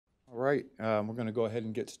right, we're going to go ahead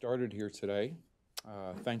and get started here today.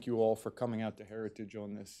 Thank you all for coming out to Heritage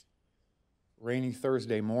on this rainy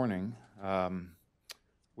Thursday morning.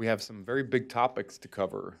 We have some very big topics to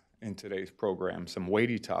cover in today's program, some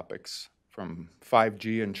weighty topics from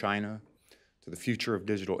 5G in China to the future of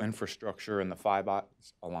digital infrastructure and the Five Eyes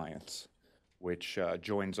Alliance, which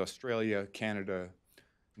joins Australia, Canada,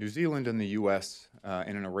 New Zealand, and the U.S.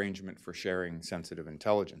 In an arrangement for sharing sensitive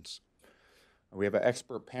intelligence. We have an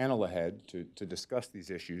expert panel ahead to discuss these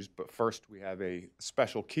issues, but first we have a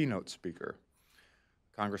special keynote speaker,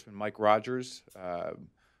 Congressman Mike Rogers,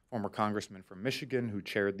 former congressman from Michigan who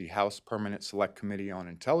chaired the House Permanent Select Committee on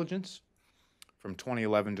Intelligence from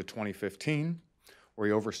 2011 to 2015, where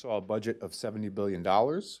he oversaw a budget of $70 billion,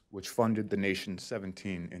 which funded the nation's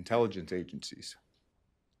 17 intelligence agencies.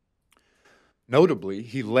 Notably,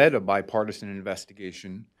 he led a bipartisan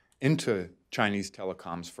investigation into Chinese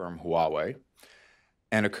telecoms firm Huawei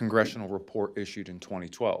and a congressional report issued in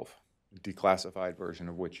 2012, a declassified version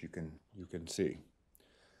of which you can see.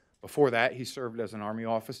 Before that, he served as an Army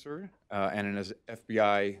officer and as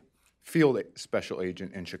FBI field special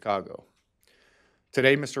agent in Chicago.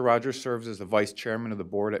 Today, Mr. Rogers serves as the vice chairman of the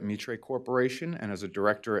board at Mitre Corporation and as a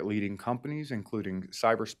director at leading companies, including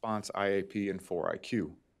Cybersponse, IAP, and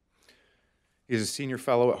 4IQ. He is a senior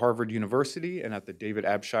fellow at Harvard University and at the David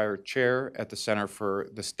Abshire Chair at the Center for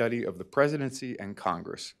the Study of the Presidency and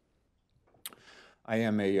Congress. I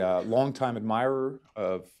am a longtime admirer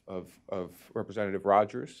of Representative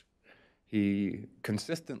Rogers. He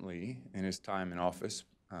consistently, in his time in office,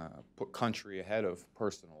 put country ahead of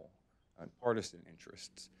personal and partisan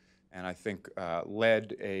interests, and I think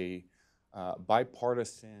led a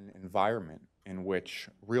bipartisan environment in which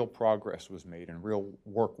real progress was made and real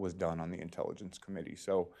work was done on the Intelligence Committee.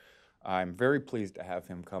 So I'm very pleased to have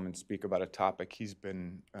him come and speak about a topic he's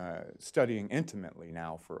been studying intimately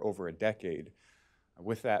now for over a decade.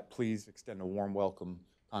 With that, please extend a warm welcome,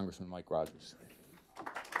 Congressman Mike Rogers.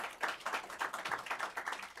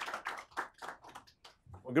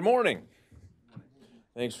 Well, good morning.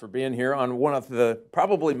 Thanks for being here on one of the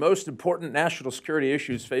probably most important national security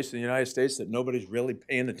issues facing the United States that nobody's really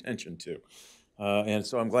paying attention to. And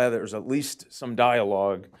so I'm glad there's at least some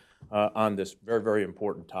dialogue on this very, very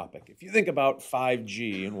important topic. If you think about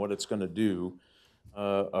 5G and what it's going to do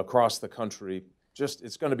across the country,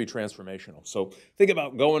 it's going to be transformational. So think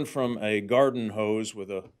about going from a garden hose with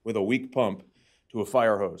a weak pump to a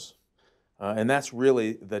fire hose. And that's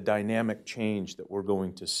really the dynamic change that we're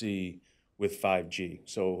going to see with 5G.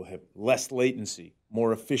 So have less latency,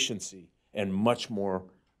 more efficiency, and much more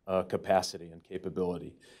capacity and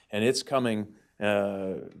capability. And it's coming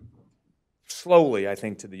slowly, I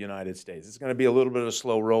think, to the United States. It's going to be a little bit of a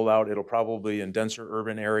slow rollout. It'll probably be in denser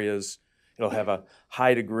urban areas. It'll have a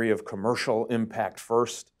high degree of commercial impact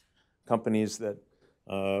first. Companies that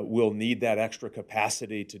will need that extra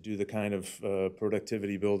capacity to do the kind of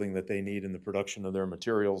productivity building that they need in the production of their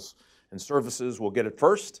materials and services will get it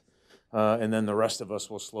first. And then the rest of us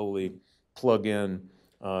will slowly plug in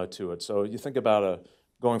to it. So you think about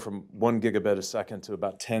going from 1 gigabit a second to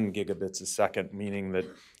about 10 gigabits a second, meaning that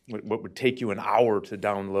what would take you an hour to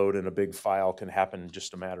download in a big file can happen in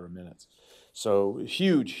just a matter of minutes. So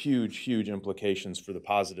huge, huge, huge implications for the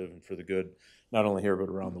positive and for the good, not only here but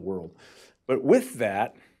around the world. But with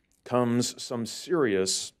that comes some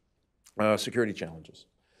serious security challenges.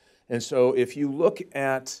 And so if you look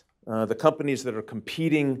at the companies that are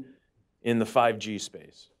competing in the 5G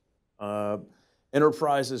space,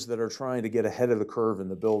 enterprises that are trying to get ahead of the curve in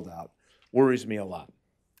the build-out worries me a lot,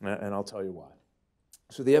 and I'll tell you why.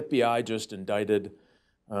 So the FBI just indicted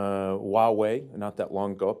Huawei not that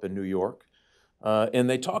long ago up in New York, and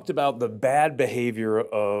they talked about the bad behavior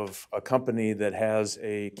of a company that has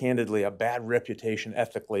candidly a bad reputation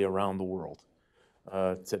ethically around the world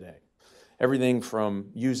today. Everything from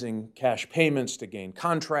using cash payments to gain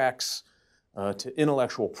contracts, to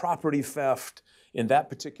intellectual property theft. In that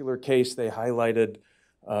particular case, they highlighted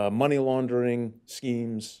money laundering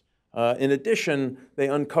schemes. In addition, they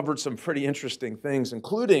uncovered some pretty interesting things,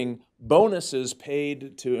 including bonuses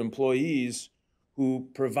paid to employees who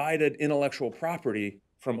provided intellectual property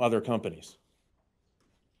from other companies.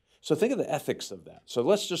 So think of the ethics of that. So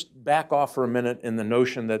let's just back off for a minute in the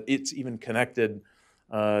notion that it's even connected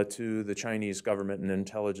to the Chinese government and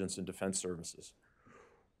intelligence and defense services.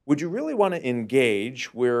 Would you really want to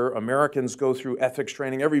engage where Americans go through ethics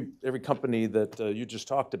training? Every company that you just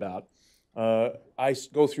talked about, I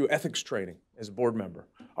go through ethics training as a board member.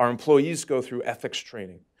 Our employees go through ethics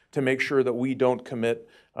training to make sure that we don't commit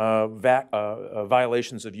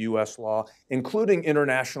violations of U.S. law, including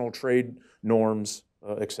international trade norms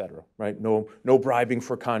et cetera, right? No bribing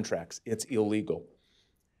for contracts. It's illegal.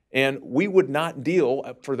 And we would not deal,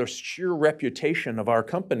 for the sheer reputation of our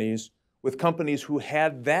companies, with companies who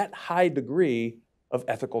had that high degree of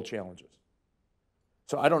ethical challenges.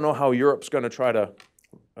 So I don't know how Europe's going to try to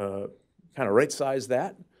kind of right-size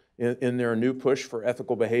that in their new push for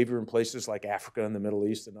ethical behavior in places like Africa and the Middle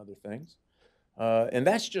East and other things. And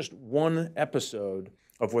that's just one episode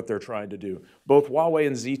of what they're trying to do. Both Huawei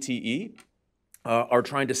and ZTE are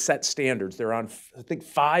trying to set standards. They're on, I think,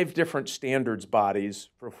 5 different standards bodies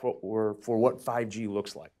for what 5G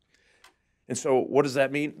looks like. And so what does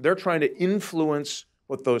that mean? They're trying to influence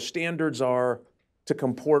what those standards are to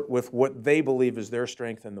comport with what they believe is their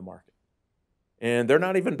strength in the market. And they're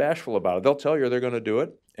not even bashful about it. They'll tell you they're going to do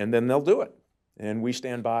it, and then they'll do it. And we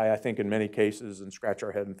stand by, I think, in many cases and scratch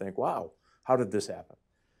our head and think, wow, how did this happen?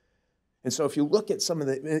 And so if you look at some of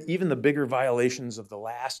even the bigger violations of the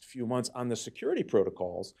last few months on the security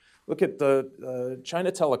protocols, look at the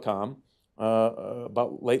China Telecom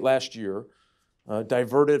about late last year,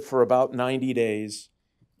 diverted for about 90 days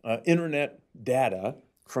internet data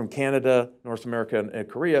from Canada, North America, and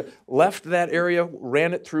Korea, left that area,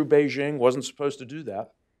 ran it through Beijing, wasn't supposed to do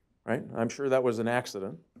that, right? I'm sure that was an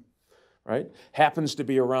accident, right? Happens to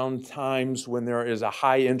be around times when there is a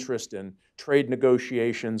high interest in trade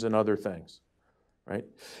negotiations and other things, right?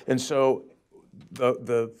 And so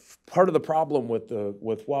the part of the problem with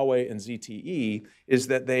Huawei and ZTE is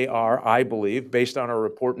that they are, I believe, based on our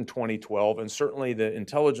report in 2012, and certainly the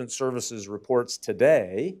intelligence services reports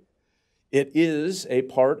today, it is a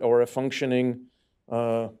part or a functioning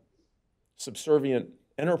subservient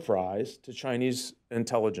enterprise to Chinese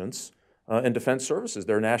intelligence and defense services,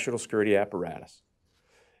 their national security apparatus.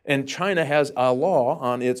 And China has a law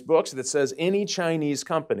on its books that says any Chinese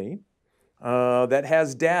company that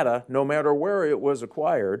has data, no matter where it was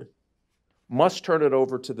acquired, must turn it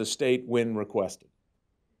over to the state when requested.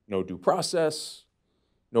 No due process,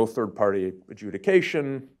 no third-party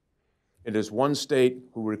adjudication. It is one state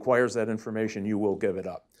who requires that information, you will give it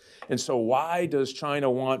up. And so why does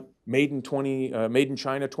China want Made in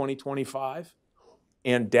China 2025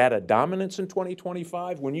 and data dominance in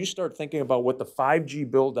 2025? When you start thinking about what the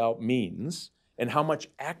 5G build-out means and how much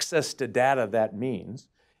access to data that means,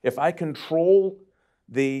 if I control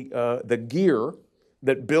the gear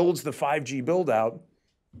that builds the 5G build-out,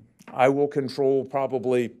 I will control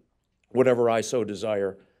probably whatever I so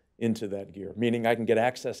desire into that gear, meaning I can get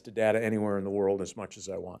access to data anywhere in the world as much as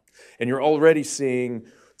I want. And you're already seeing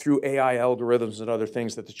through AI algorithms and other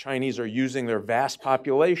things that the Chinese are using their vast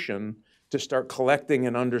population to start collecting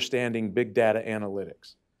and understanding big data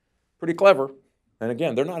analytics. Pretty clever. And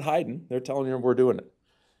again, they're not hiding. They're telling you we're doing it.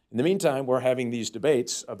 In the meantime, we're having these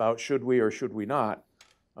debates about should we or should we not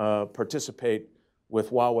participate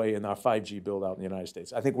with Huawei in our 5G build out in the United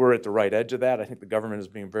States. I think we're at the right edge of that. I think the government is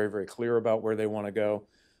being very, very clear about where they want to go.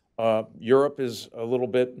 Europe is a little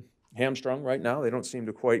bit hamstrung right now. They don't seem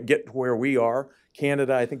to quite get to where we are.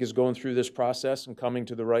 Canada, I think, is going through this process and coming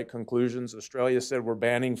to the right conclusions. Australia said we're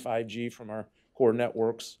banning 5G from our core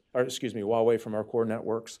networks, or excuse me, Huawei from our core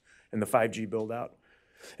networks and the 5G build out.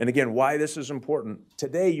 And again, why this is important.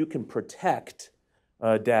 Today, you can protect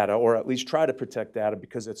data, or at least try to protect data,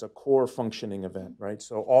 because it's a core functioning event, right?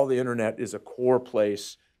 So all the internet is a core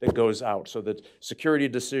place that goes out. So the security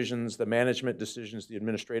decisions, the management decisions, the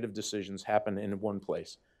administrative decisions happen in one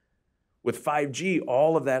place. With 5G,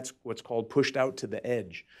 all of that's what's called pushed out to the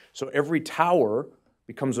edge. So every tower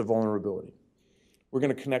becomes a vulnerability. We're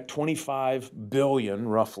going to connect 25 billion,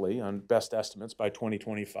 roughly, on best estimates by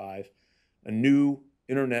 2025, a new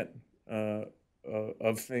Internet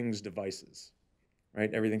of Things devices,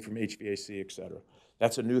 right? Everything from HVAC, et cetera.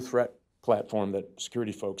 That's a new threat platform that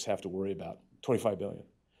security folks have to worry about, 25 billion.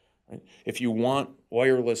 Right? If you want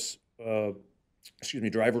wireless,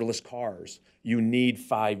 driverless cars, you need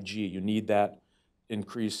 5G. You need that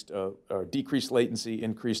increased, decreased latency,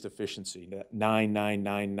 increased efficiency, that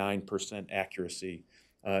 9999% accuracy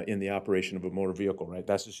in the operation of a motor vehicle, right?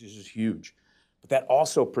 That's just huge. But that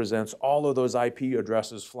also presents all of those IP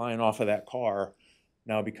addresses flying off of that car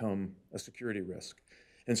now become a security risk.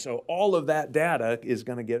 And so all of that data is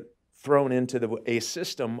going to get thrown into a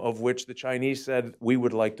system of which the Chinese said we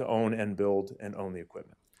would like to own and build and own the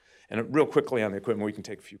equipment. And real quickly on the equipment, we can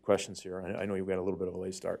take a few questions here. I know you've got a little bit of a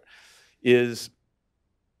late start. Is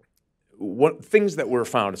what things that were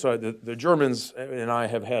found. So the Germans and I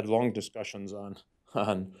have had long discussions on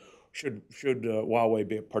should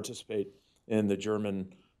Huawei participate in the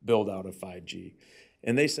German build out of 5G.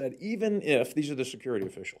 And they said, even if, these are the security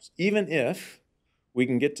officials, even if we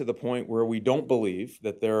can get to the point where we don't believe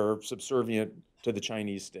that they're subservient to the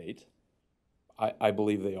Chinese state, I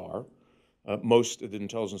believe they are. Most of the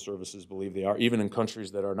intelligence services believe they are, even in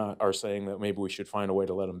countries that are not, are saying that maybe we should find a way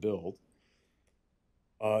to let them build.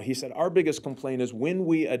 He said, our biggest complaint is when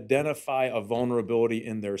we identify a vulnerability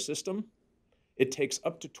in their system, it takes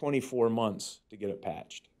up to 24 months to get it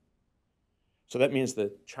patched. So that means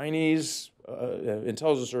that Chinese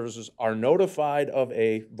intelligence services are notified of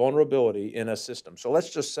a vulnerability in a system. So let's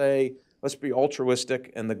just say, let's be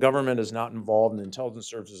altruistic, and the government is not involved, and the intelligence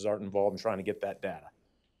services aren't involved in trying to get that data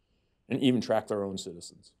and even track their own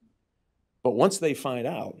citizens. But once they find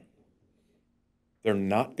out, they're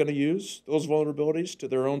not going to use those vulnerabilities to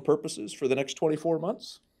their own purposes for the next 24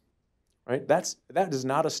 months, right? That is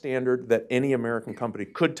not a standard that any American company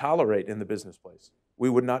could tolerate in the business place. We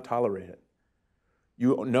would not tolerate it.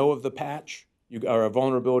 You know of the patch, you are a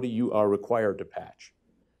vulnerability, you are required to patch,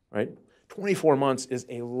 right? 24 months is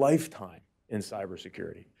a lifetime in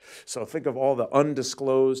cybersecurity. So think of all the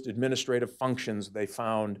undisclosed administrative functions they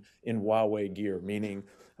found in Huawei gear, meaning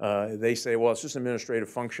they say, well, it's just an administrative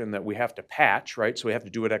function that we have to patch, right? So we have to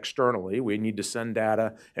do it externally. We need to send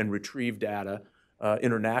data and retrieve data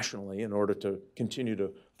internationally in order to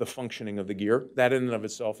continue the functioning of the gear. That in and of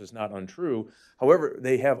itself is not untrue. However,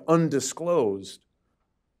 they have undisclosed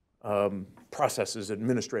processes,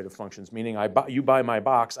 administrative functions, meaning you buy my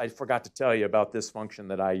box, I forgot to tell you about this function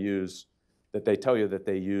that I use, that they tell you that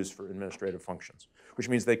they use for administrative functions, which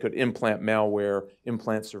means they could implant malware,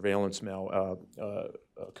 implant surveillance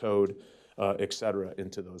code, et cetera,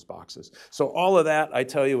 into those boxes. So all of that, I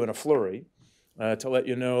tell you in a flurry, to let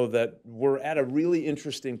you know that we're at a really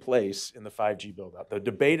interesting place in the 5G build-out. The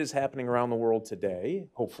debate is happening around the world today,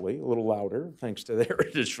 hopefully a little louder, thanks to the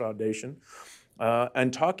Heritage Foundation,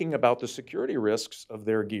 and talking about the security risks of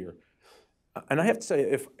their gear. And I have to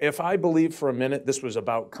say, if I believe for a minute this was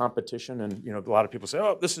about competition, and a lot of people say,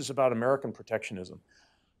 oh, this is about American protectionism.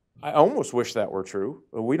 I almost wish that were true.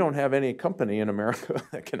 We don't have any company in America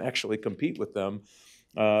that can actually compete with them,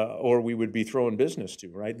 or we would be throwing business to,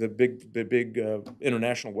 right? The big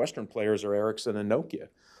international Western players are Ericsson and Nokia.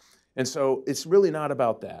 And so it's really not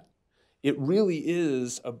about that. It really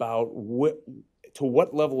is about to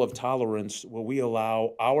what level of tolerance will we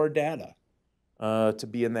allow our data to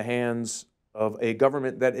be in the hands of a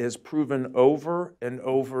government that has proven over and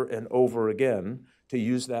over and over again to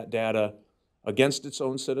use that data against its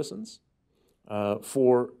own citizens,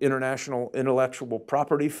 for international intellectual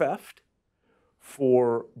property theft,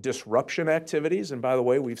 for disruption activities. And by the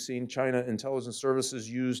way, we've seen China intelligence services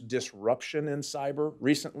use disruption in cyber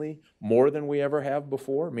recently more than we ever have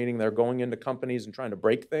before, meaning they're going into companies and trying to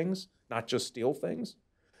break things, not just steal things,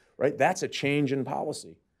 right? That's a change in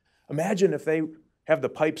policy. Imagine if they have the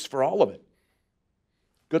pipes for all of it.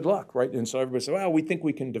 Good luck, right? And so everybody says, well, we think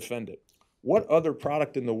we can defend it. What other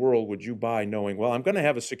product in the world would you buy knowing, well, I'm going to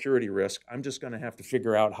have a security risk. I'm just going to have to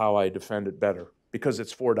figure out how I defend it better because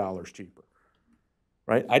it's $4 cheaper,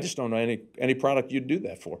 right? I just don't know any product you'd do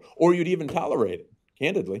that for, or you'd even tolerate it,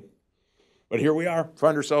 candidly. But here we are,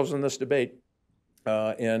 find ourselves in this debate.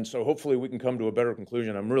 And so hopefully we can come to a better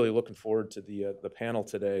conclusion. I'm really looking forward to the panel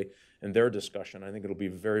today and their discussion. I think it'll be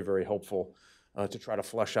very, very helpful to try to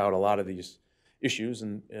flesh out a lot of these issues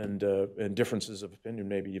and differences of opinion,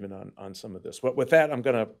 maybe even on some of this. But with that, I'm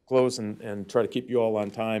going to close and try to keep you all on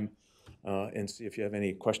time and see if you have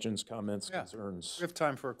any questions, comments, concerns. We have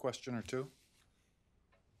time for a question or two.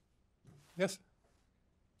 Yes?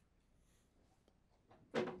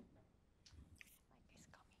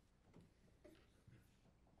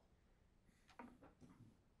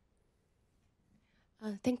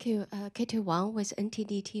 Thank you, Katie Wang with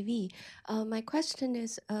NTD TV. My question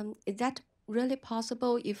is that really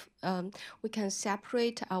possible if we can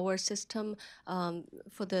separate our system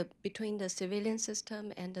between the civilian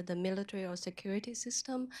system and the military or security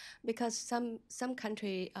system? Because some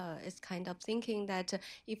country is kind of thinking that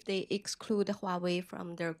if they exclude Huawei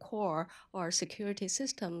from their core or security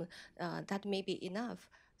system, that may be enough.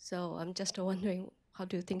 So I'm just wondering, how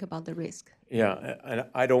do you think about the risk? Yeah, and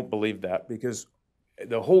I don't believe that, because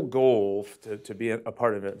the whole goal to be a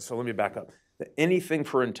part of it, so let me back up. Anything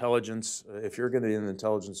for intelligence, if you're going to be in the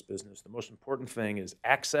intelligence business, the most important thing is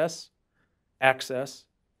access, access,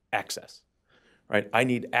 access, right? I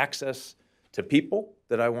need access to people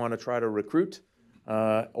that I want to try to recruit,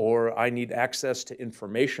 or I need access to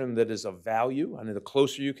information that is of value. And the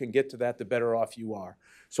closer you can get to that, the better off you are.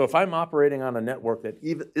 So if I'm operating on a network that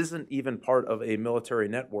isn't even part of a military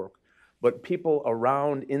network, but people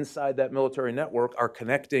around inside that military network are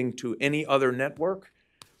connecting to any other network,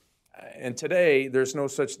 and today there's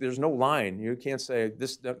no line. You can't say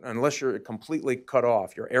this unless you're completely cut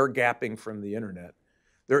off. You're air gapping from the internet.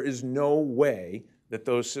 There is no way that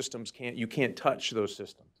those systems you can't touch those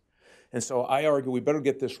systems. And so I argue we better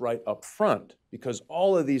get this right up front, because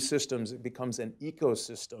all of these systems, it becomes an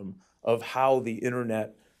ecosystem of how the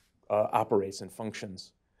internet operates and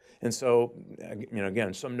functions. And so,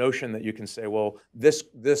 again, some notion that you can say, well, this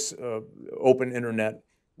open internet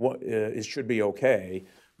it should be okay,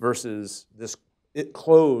 versus this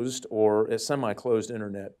closed or a semi-closed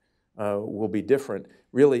internet will be different,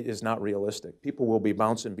 really is not realistic. People will be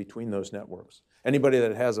bouncing between those networks. Anybody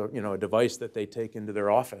that has a device that they take into their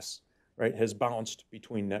office, right, has bounced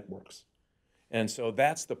between networks. And so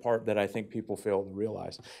that's the part that I think people fail to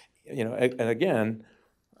realize. And again,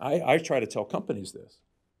 I try to tell companies this.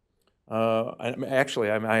 Actually,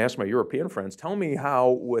 I asked my European friends, tell me how,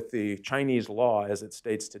 with the Chinese law as it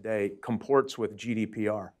states today, comports with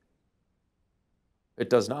GDPR. It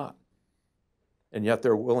does not. And yet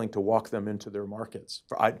they're willing to walk them into their markets.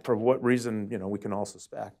 For what reason, we can all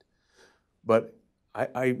suspect. But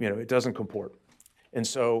it doesn't comport. And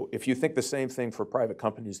so if you think the same thing for private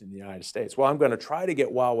companies in the United States, well, I'm going to try to get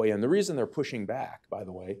Huawei, and the reason they're pushing back, by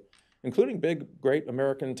the way, including big, great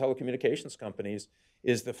American telecommunications companies,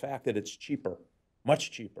 is the fact that it's cheaper, much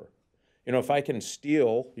cheaper. If I can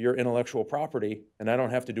steal your intellectual property and I don't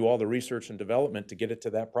have to do all the research and development to get it to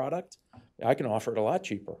that product, I can offer it a lot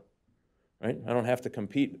cheaper, right? I don't have to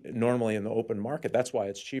compete normally in the open market. That's why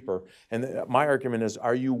it's cheaper. And my argument is,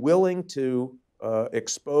 are you willing to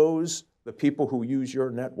expose the people who use your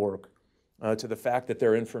network to the fact that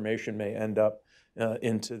their information may end up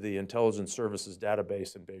into the intelligence services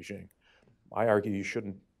database in Beijing? I argue you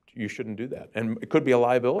shouldn't do that. And it could be a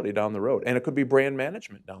liability down the road, and it could be brand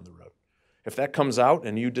management down the road. If that comes out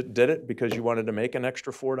and you did it because you wanted to make an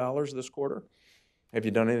extra $4 this quarter, have you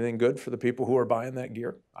done anything good for the people who are buying that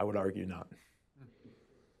gear? I would argue not.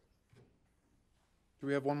 Do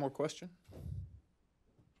we have one more question?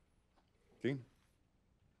 Dean?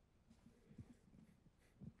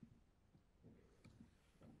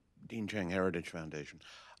 Dean Chang, Heritage Foundation.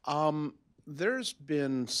 There's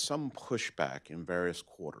been some pushback in various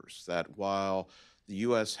quarters that while the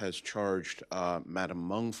U.S. has charged Madam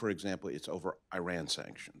Meng, for example, it's over Iran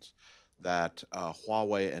sanctions, that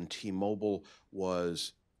Huawei and T-Mobile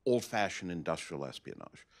was old-fashioned industrial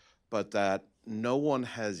espionage, but that no one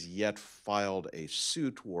has yet filed a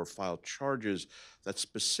suit or filed charges that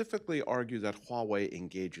specifically argue that Huawei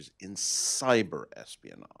engages in cyber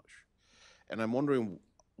espionage. And I'm wondering,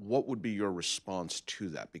 what would be your response to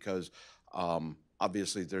that? Because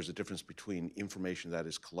obviously there's a difference between information that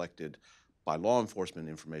is collected by law enforcement,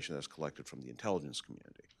 information that's collected from the intelligence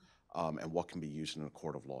community, and what can be used in a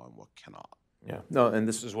court of law and what cannot. Yeah, no, and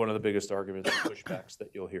this is one of the biggest arguments and pushbacks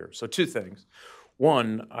that you'll hear. So two things.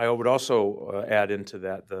 One, I would also add into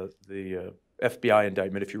that the FBI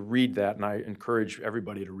indictment. If you read that, and I encourage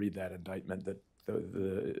everybody to read that indictment, that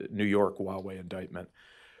the New York Huawei indictment,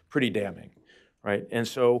 pretty damning, right? And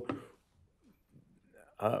so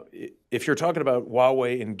if you're talking about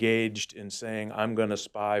Huawei engaged in saying, I'm going to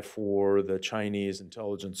spy for the Chinese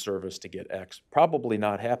intelligence service to get X, probably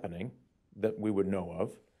not happening that we would know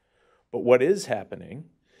of. But what is happening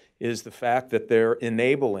is the fact that they're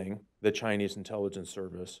enabling the Chinese intelligence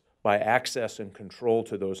service by access and control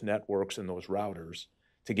to those networks and those routers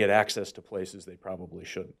to get access to places they probably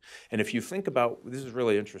shouldn't. And if you think about, this is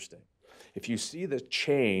really interesting, if you see the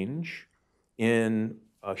change in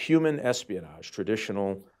human espionage,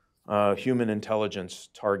 traditional human intelligence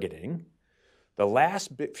targeting, the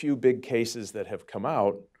last few big cases that have come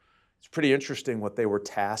out, it's pretty interesting what they were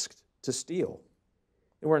tasked to steal.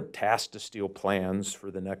 They weren't tasked to steal plans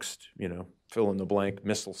for the next, fill-in-the-blank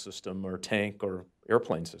missile system or tank or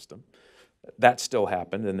airplane system. That still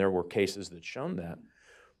happened, and there were cases that shown that.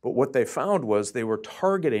 But what they found was they were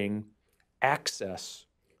targeting access,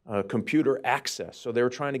 computer access. So they were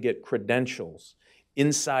trying to get credentials,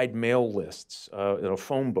 inside mail lists,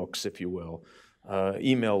 phone books, if you will,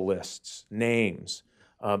 email lists, names,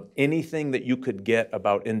 anything that you could get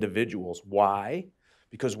about individuals. Why?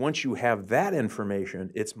 Because once you have that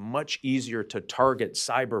information, it's much easier to target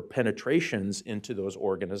cyber penetrations into those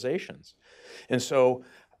organizations. And so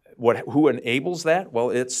who enables that? Well,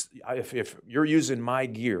 it's if you're using my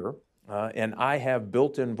gear and I have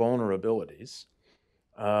built-in vulnerabilities,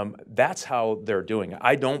 that's how they're doing it.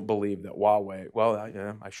 I don't believe that Huawei,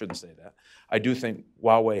 I shouldn't say that. I do think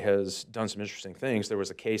Huawei has done some interesting things. There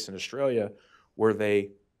was a case in Australia where they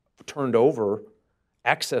turned over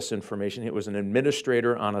access information. It was an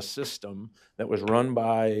administrator on a system that was run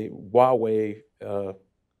by Huawei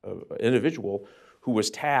individual who was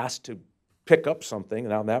tasked to pick up something.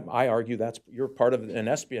 Now that I argue you're part of an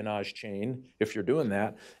espionage chain if you're doing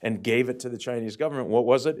that, and gave it to the Chinese government. What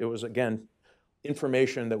was it? It was, again,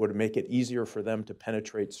 information that would make it easier for them to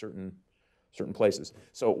penetrate certain places.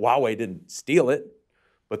 So Huawei didn't steal it,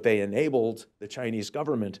 but they enabled the Chinese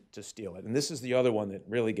government to steal it. And this is the other one that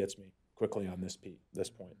really gets me quickly on this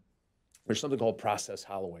point. There's something called process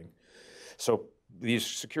hollowing. So these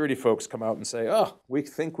security folks come out and say, oh, we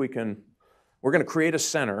think we're going to create a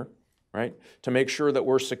center, right, to make sure that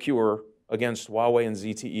we're secure against Huawei and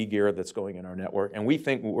ZTE gear that's going in our network. And we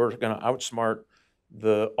think we're going to outsmart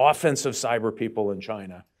the offensive cyber people in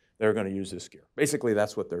China. They're going to use this gear. Basically,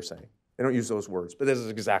 that's what they're saying. They don't use those words, but this is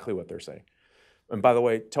exactly what they're saying. And by the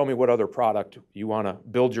way, tell me what other product you want to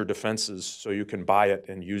build your defenses so you can buy it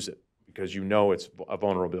and use it because you know it's a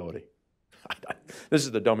vulnerability. This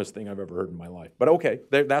is the dumbest thing I've ever heard in my life. But okay,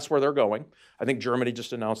 that's where they're going. I think Germany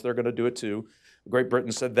just announced they're going to do it too. Great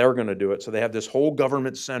Britain said they're going to do it. So they have this whole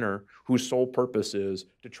government center whose sole purpose is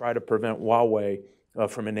to try to prevent Huawei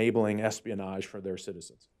from enabling espionage for their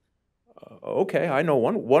citizens. Okay, I know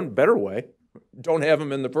one better way. Don't have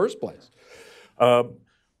them in the first place.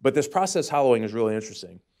 But this process hollowing is really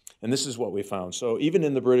interesting. And this is what we found. So even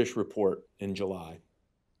in the British report in July,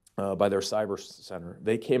 by their cyber center,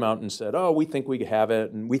 they came out and said, oh, we think we have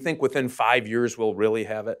it, and we think within 5 years we'll really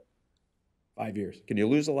have it. 5 years. Can you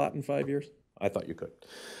lose a lot in 5 years? I thought you could.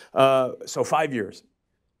 So 5 years.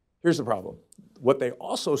 Here's the problem. What they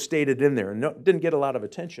also stated in there, and didn't get a lot of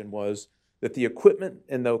attention, was that the equipment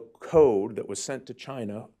and the code that was sent to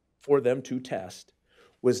China for them to test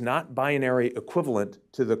was not binary equivalent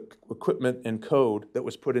to the equipment and code that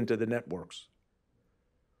was put into the networks,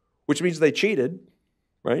 which means they cheated.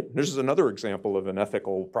 Right? This is another example of an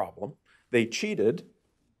ethical problem. They cheated,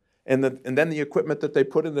 and then the equipment that they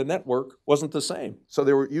put in the network wasn't the same. So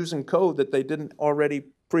they were using code that they didn't already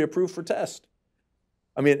pre-approve for test.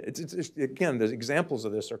 I mean, again, the examples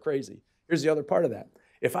of this are crazy. Here's the other part of that.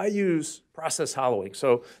 If I use process hollowing,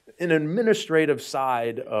 so an administrative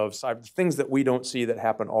side of cyber, things that we don't see that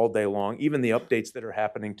happen all day long, even the updates that are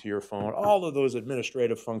happening to your phone, all of those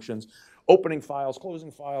administrative functions, opening files,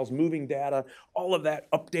 closing files, moving data, all of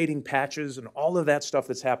that, updating patches, and all of that stuff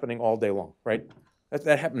that's happening all day long, right?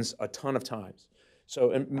 That happens a ton of times.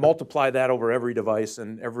 So and multiply that over every device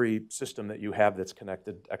and every system that you have that's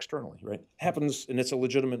connected externally, right? Happens, and it's a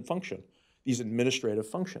legitimate function, these administrative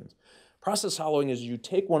functions. Process hollowing is you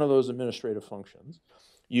take one of those administrative functions,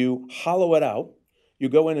 you hollow it out, you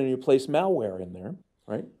go in and you place malware in there,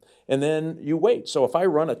 right? And then you wait. So if I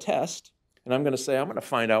run a test, and I'm going to say, I'm going to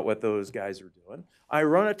find out what those guys are doing. I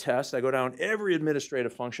run a test, I go down every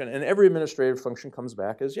administrative function, and every administrative function comes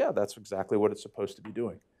back as, yeah, that's exactly what it's supposed to be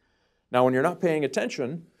doing. Now, when you're not paying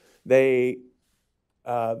attention, they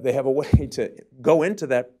have a way to go into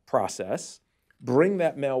that process, bring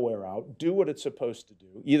that malware out, do what it's supposed to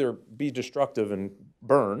do, either be destructive and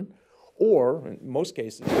burn, or in most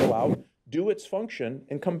cases, go out, do its function,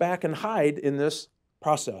 and come back and hide in this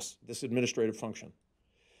process, this administrative function.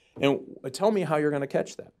 And tell me how you're going to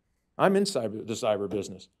catch that. I'm in the cyber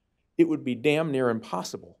business. It would be damn near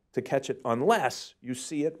impossible to catch it unless you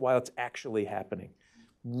see it while it's actually happening.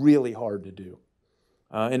 Really hard to do.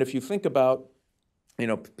 And if you think about, you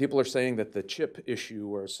know, people are saying that the chip issue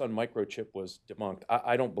or Sun microchip was debunked.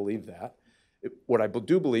 I don't believe that. What I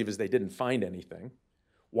do believe is they didn't find anything.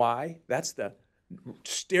 Why? That's the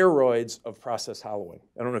steroids of process hollowing.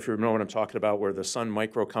 I don't know if you know what I'm talking about, where the Sun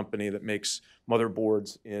Micro company that makes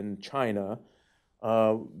motherboards in China,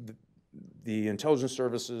 the intelligence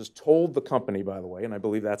services told the company, by the way, and I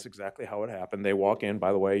believe that's exactly how it happened. They walk in,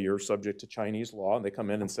 by the way, you're subject to Chinese law, and they come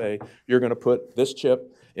in and say, you're going to put this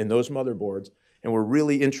chip in those motherboards, and we're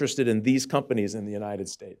really interested in these companies in the United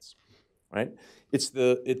States, right?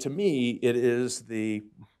 To me, it is the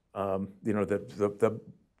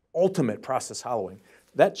ultimate process hollowing.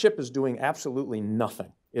 That chip is doing absolutely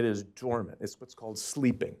nothing. It is dormant. It's what's called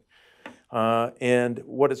sleeping. And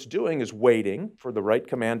what it's doing is waiting for the right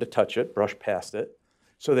command to touch it, brush past it,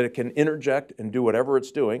 so that it can interject and do whatever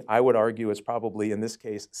it's doing. I would argue it's probably, in this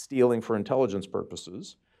case, stealing for intelligence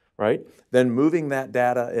purposes, right? Then moving that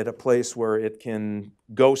data at a place where it can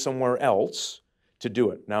go somewhere else to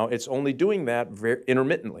do it. Now, it's only doing that very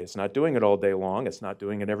intermittently. It's not doing it all day long. It's not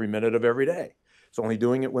doing it every minute of every day. It's only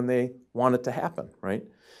doing it when they want it to happen, right?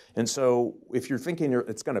 And so if you're thinking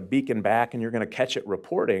it's going to beacon back and you're going to catch it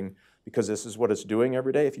reporting because this is what it's doing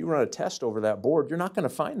every day, if you run a test over that board, you're not going to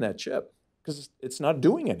find that chip because it's not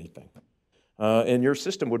doing anything. And your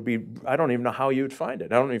system would be, I don't even know how you would find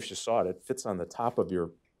it. I don't know if you saw it. It fits on the top of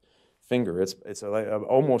your finger. It's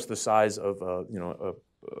almost the size of a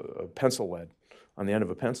pencil lead on the end of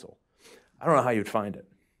a pencil. I don't know how you'd find it.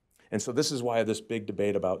 And so this is why this big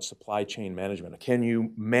debate about supply chain management. Can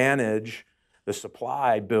you manage the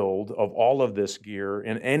supply build of all of this gear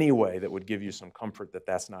in any way that would give you some comfort that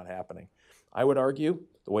that's not happening. I would argue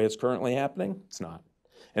the way it's currently happening, it's not.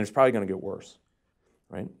 And it's probably going to get worse,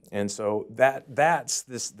 right? And so that's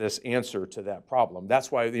this answer to that problem.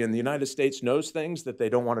 That's why the United States knows things that they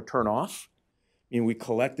don't want to turn off. I mean, we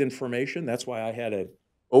collect information. That's why I had an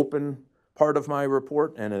open part of my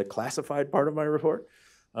report and a classified part of my report.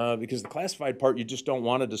 Because the classified part, you just don't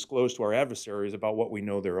want to disclose to our adversaries about what we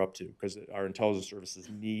know they're up to, because our intelligence services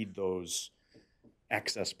need those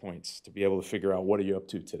access points to be able to figure out what are you up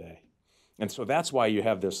to today. And so that's why you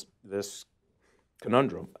have this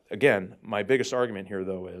conundrum. Again, my biggest argument here,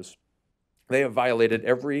 though, is they have violated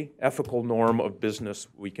every ethical norm of business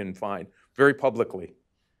we can find, very publicly,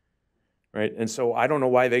 right? And so I don't know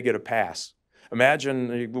why they get a pass.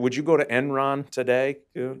 Imagine, would you go to Enron today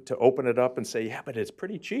to open it up and say, yeah, but it's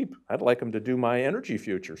pretty cheap. I'd like them to do my energy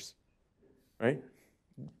futures, right?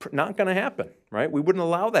 Not going to happen, right? We wouldn't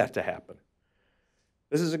allow that to happen.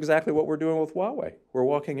 This is exactly what we're doing with Huawei. We're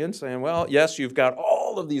walking in saying, well, yes, you've got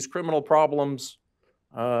all of these criminal problems.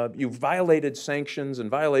 You've violated sanctions and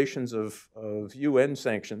violations of UN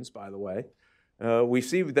sanctions, by the way. We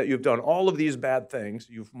see that you've done all of these bad things.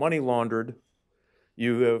 You've money laundered.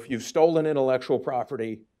 You've stolen intellectual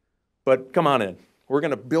property, but come on in. We're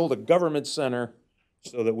going to build a government center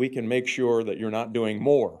so that we can make sure that you're not doing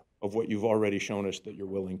more of what you've already shown us that you're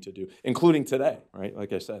willing to do, including today, right?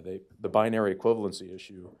 Like I said, the binary equivalency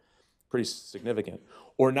issue, pretty significant,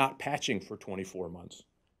 or not patching for 24 months.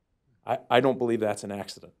 I don't believe that's an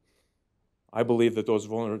accident. I believe that those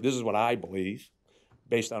vulnerabilities, this is what I believe,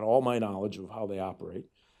 based on all my knowledge of how they operate,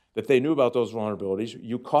 that they knew about those vulnerabilities.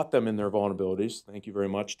 You caught them in their vulnerabilities. Thank you very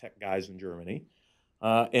much, tech guys in Germany.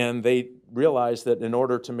 And they realized that in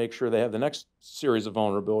order to make sure they have the next series of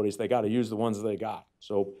vulnerabilities, they got to use the ones that they got.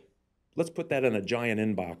 So let's put that in a giant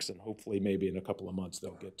inbox, and hopefully maybe in a couple of months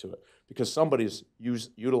they'll get to it, because somebody's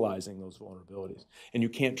utilizing those vulnerabilities. And you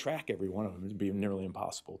can't track every one of them. It'd be nearly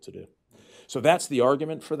impossible to do. So that's the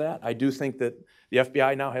argument for that. I do think that the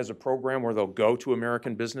FBI now has a program where they'll go to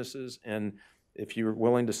American businesses, and if you're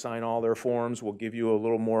willing to sign all their forms, we'll give you a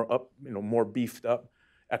little more more beefed up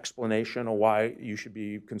explanation of why you should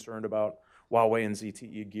be concerned about Huawei and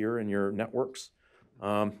ZTE gear in your networks.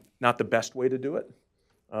 Not the best way to do it,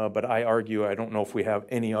 but I argue I don't know if we have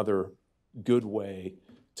any other good way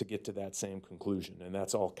to get to that same conclusion, and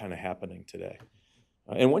that's all kind of happening today.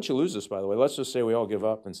 And once you lose this, by the way, let's just say we all give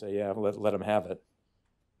up and say, yeah, let them have it.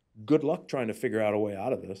 Good luck trying to figure out a way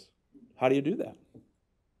out of this. How do you do that?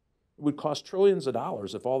 It would cost trillions of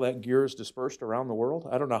dollars if all that gear is dispersed around the world.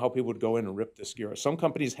 I don't know how people would go in and rip this gear. Some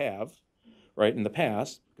companies have, right, in the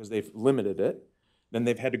past, because they've limited it. Then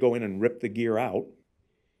they've had to go in and rip the gear out.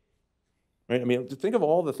 Right? I mean, think of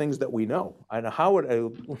all the things that we know. And how would a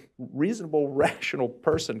reasonable, rational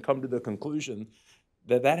person come to the conclusion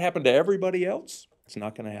that that happened to everybody else? It's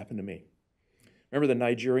not going to happen to me. Remember the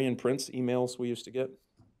Nigerian prince emails we used to get?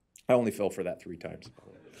 I only fell for that 3 times.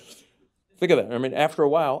 Think of that. I mean, after a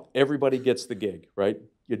while, everybody gets the gig, right?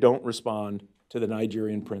 You don't respond to the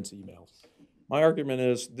Nigerian prince emails. My argument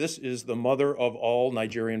is this is the mother of all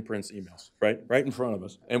Nigerian prince emails, right? Right in front of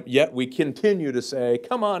us. And yet we continue to say,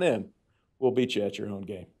 come on in. We'll beat you at your own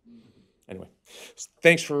game. Anyway,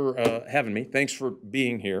 thanks for having me. Thanks for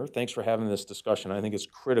being here. Thanks for having this discussion. I think it's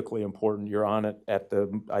critically important. You're on it at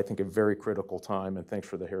I think, a very critical time. And thanks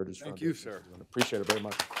for the Heritage Foundation. Thank you, sir. I appreciate it very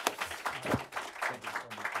much. Thank you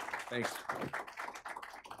so much. Thanks.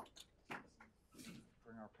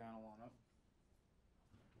 Bring our panel on up.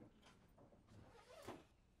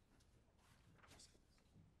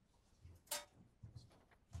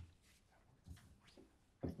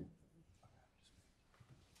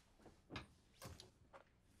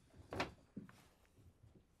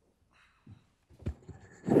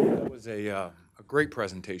 That was a great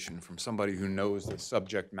presentation from somebody who knows the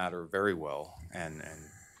subject matter very well and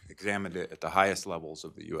examined it at the highest levels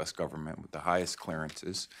of the U.S. government with the highest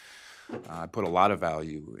clearances. I put a lot of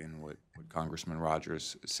value in what Congressman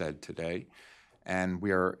Rogers said today, and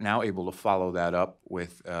we are now able to follow that up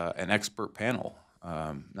with an expert panel,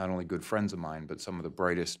 not only good friends of mine, but some of the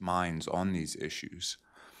brightest minds on these issues.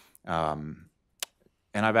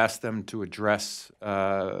 And I've asked them to address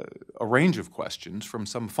a range of questions, from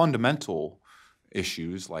some fundamental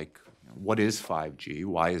issues like, what is 5G?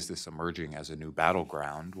 Why is this emerging as a new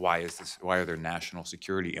battleground? Why are there national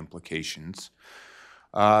security implications?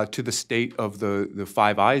 To the state of the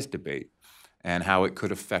Five Eyes debate and how it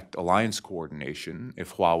could affect alliance coordination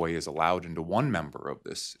if Huawei is allowed into one member of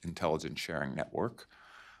this intelligence sharing network.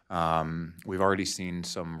 We've already seen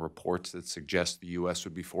some reports that suggest the U.S.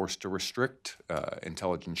 would be forced to restrict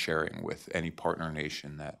intelligence sharing with any partner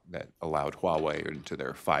nation that allowed Huawei into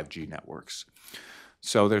their 5G networks.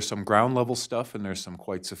 So there's some ground level stuff, and there's some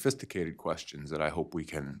quite sophisticated questions that I hope we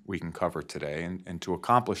can cover today. And to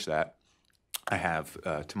accomplish that, I have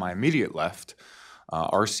to my immediate left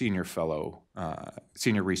our senior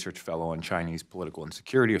research fellow on Chinese political and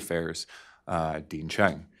security affairs, Dean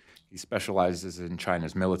Cheng. He specializes in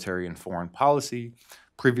China's military and foreign policy,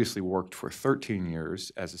 previously worked for 13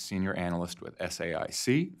 years as a senior analyst with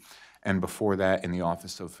SAIC, and before that in the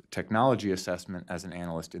Office of Technology Assessment as an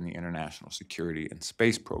analyst in the International Security and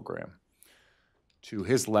Space Program. To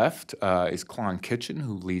his left is Klon Kitchen,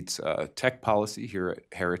 who leads tech policy here at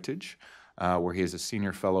Heritage, where he is a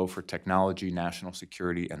senior fellow for technology, national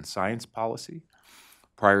security, and science policy.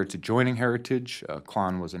 Prior to joining Heritage,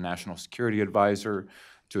 Klon was a national security advisor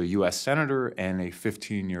to a U.S. senator and a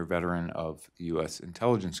 15-year veteran of the U.S.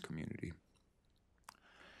 intelligence community.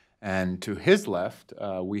 And to his left,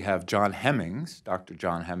 we have John Hemmings, Dr.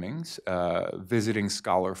 John Hemmings, visiting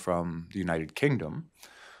scholar from the United Kingdom,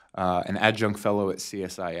 an adjunct fellow at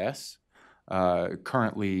CSIS,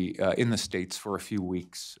 currently in the States for a few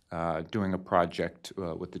weeks doing a project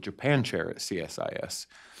with the Japan chair at CSIS.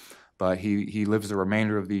 But he lives the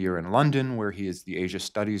remainder of the year in London, where he is the Asia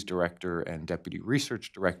Studies Director and Deputy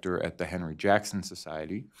Research Director at the Henry Jackson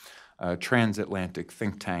Society, a transatlantic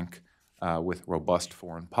think tank with robust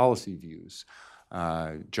foreign policy views.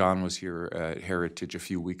 John was here at Heritage a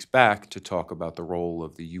few weeks back to talk about the role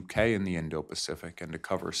of the UK in the Indo-Pacific and to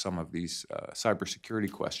cover some of these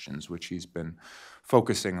cybersecurity questions, which he's been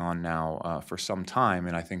focusing on now for some time,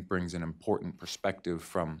 and I think brings an important perspective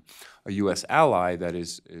from a U.S. ally that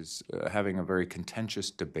is having a very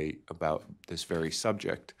contentious debate about this very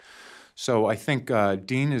subject. So I think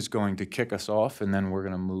Dean is going to kick us off, and then we're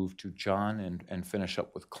going to move to John and finish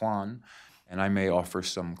up with Klon. And I may offer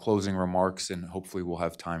some closing remarks, and hopefully we'll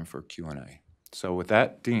have time for Q&A. So with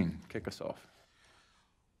that, Dean, kick us off.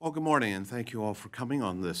 Well, good morning, and thank you all for coming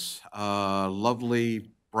on this lovely,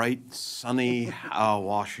 bright, sunny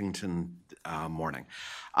Washington morning.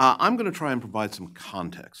 I'm going to try and provide some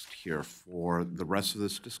context here for the rest of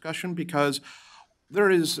this discussion, because there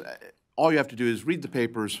is all you have to do is read the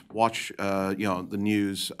papers, watch the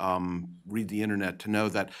news, read the internet to know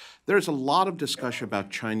that there's a lot of discussion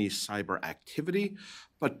about Chinese cyber activity,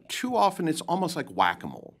 but too often it's almost like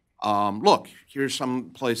whack-a-mole. Look, here's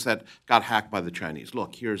some place that got hacked by the Chinese.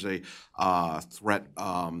 Look, here's a threat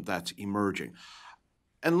that's emerging.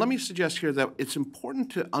 And let me suggest here that it's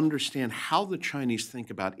important to understand how the Chinese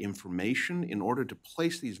think about information in order to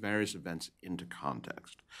place these various events into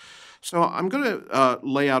context. So I'm going to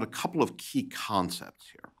lay out a couple of key concepts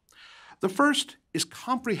here. The first is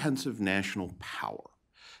comprehensive national power.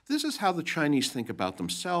 This is how the Chinese think about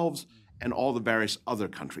themselves and all the various other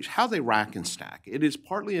countries, how they rack and stack. It is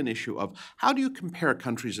partly an issue of how do you compare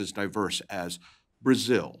countries as diverse as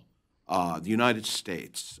Brazil, the United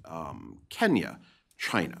States, Kenya,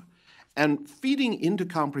 China. And feeding into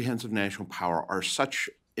comprehensive national power are such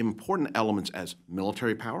important elements as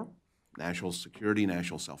military power, national security,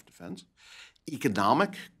 national self-defense,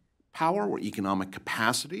 economic power or economic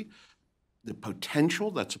capacity, the potential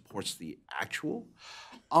that supports the actual,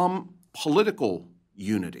 political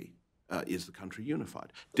unity. Is the country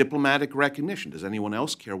unified? Diplomatic recognition. Does anyone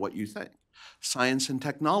else care what you think? Science and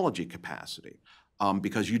technology capacity.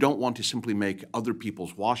 Because you don't want to simply make other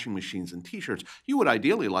people's washing machines and T-shirts. You would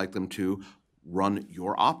ideally like them to run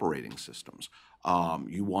your operating systems.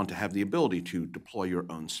 You want to have the ability to deploy your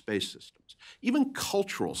own space systems. Even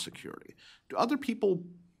cultural security. Do other people,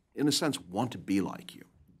 in a sense, want to be like you?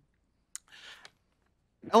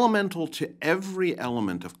 Elemental to every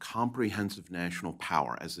element of comprehensive national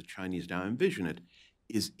power, as the Chinese now envision it,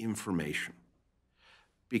 is information.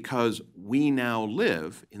 Because we now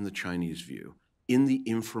live, in the Chinese view, in the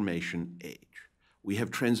information age. We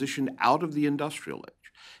have transitioned out of the industrial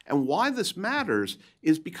age. And why this matters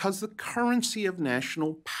is because the currency of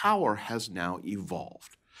national power has now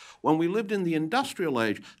evolved. When we lived in the industrial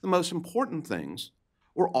age, the most important things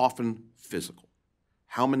were often physical.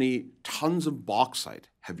 How many tons of bauxite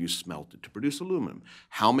have you smelted to produce aluminum?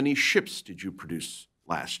 How many ships did you produce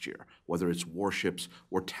last year, whether it's warships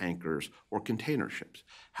or tankers or container ships?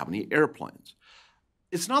 How many airplanes?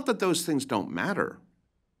 It's not that those things don't matter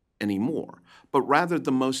anymore, but rather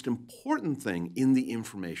the most important thing in the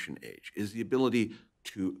information age is the ability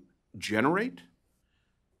to generate,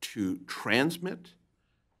 to transmit,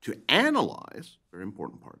 to analyze, very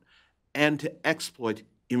important part, and to exploit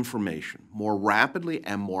information more rapidly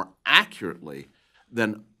and more accurately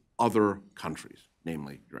than other countries.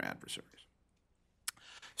 namely your adversaries.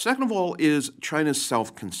 Second of all is China's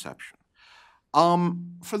self-conception.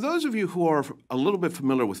 For those of you who are a little bit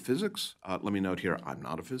familiar with physics, let me note here, I'm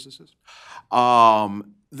not a physicist.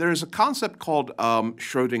 There's a concept called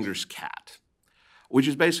Schrodinger's cat, which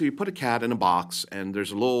is basically you put a cat in a box and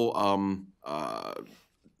there's a little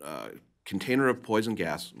container of poison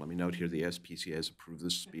gas. Let me note here, the ASPCA has approved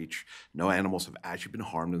this speech. No animals have actually been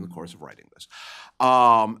harmed in the course of writing this,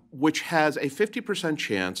 which has a 50%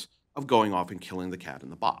 chance of going off and killing the cat in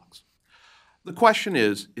the box. The question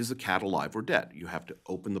is the cat alive or dead? You have to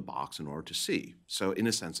open the box in order to see. So in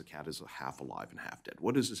a sense, the cat is half alive and half dead.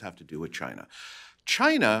 What does this have to do with China?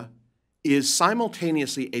 China is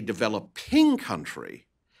simultaneously a developing country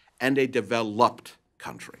and a developed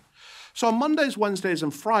country. So on Mondays, Wednesdays,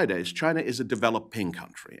 and Fridays, China is a developing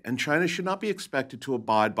country, and China should not be expected to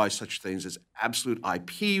abide by such things as absolute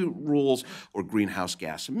IP rules or greenhouse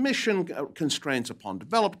gas emission constraints upon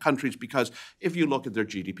developed countries, because if you look at their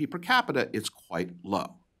GDP per capita, it's quite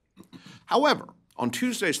low. However, on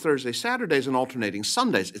Tuesdays, Thursdays, Saturdays, and alternating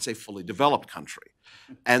Sundays, it's a fully developed country.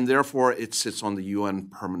 And therefore, it sits on the UN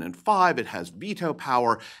Permanent Five. It has veto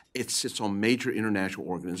power. It sits on major international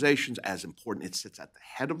organizations. As important, it sits at the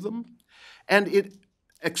head of them. And it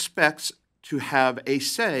expects to have a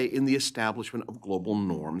say in the establishment of global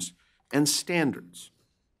norms and standards.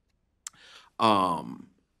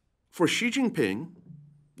 For Xi Jinping,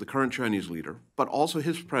 the current Chinese leader, but also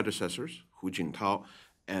his predecessors, Hu Jintao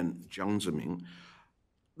and Jiang Zemin,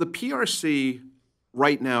 the PRC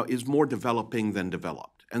right now is more developing than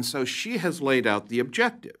developed. And so Xi has laid out the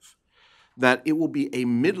objective that it will be a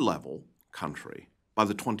mid-level country by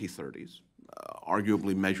the 2030s,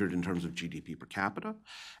 arguably measured in terms of GDP per capita.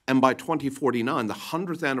 And by 2049, the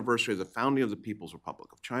 100th anniversary of the founding of the People's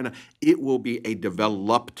Republic of China, it will be a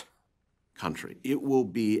developed country. It will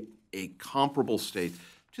be a comparable state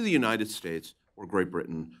to the United States or Great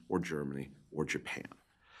Britain or Germany or Japan.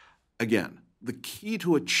 Again, the key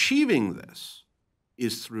to achieving this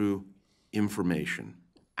is through information,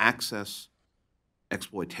 access,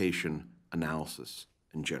 exploitation, analysis,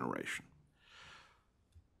 and generation.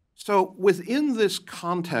 So within this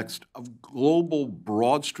context of global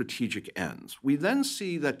broad strategic ends, we then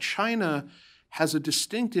see that China has a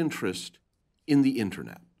distinct interest in the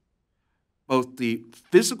internet, both the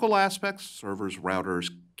physical aspects, servers,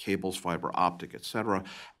 routers, cables, fiber optic, et cetera,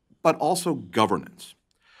 but also governance.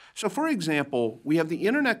 So for example, we have the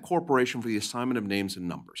Internet Corporation for the Assignment of Names and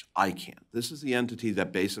Numbers, ICANN. This is the entity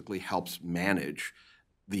that basically helps manage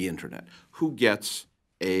the internet. Who gets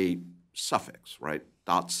a suffix, right?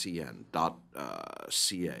 .cn,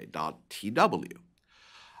 .ca,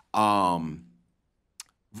 .tw,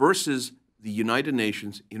 versus the United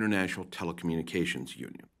Nations International Telecommunications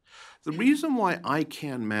Union. The reason why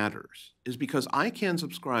ICANN matters is because ICANN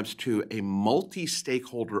subscribes to a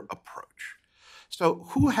multi-stakeholder approach. So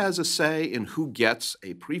who has a say in who gets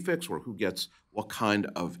a prefix or who gets what kind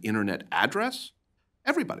of internet address?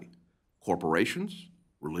 Everybody. Corporations,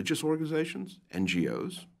 religious organizations,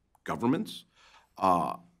 NGOs, governments.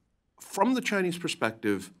 From the Chinese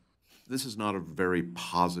perspective, this is not a very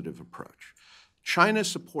positive approach. China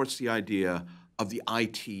supports the idea of the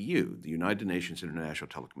ITU, the United Nations International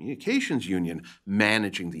Telecommunications Union,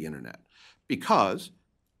 managing the internet, because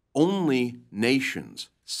only nations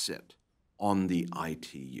sit on the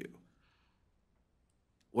ITU.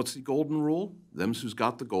 What's the golden rule? Them who's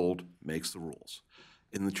got the gold makes the rules.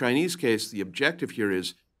 In the Chinese case, the objective here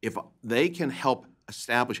is if they can help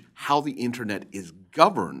establish how the internet is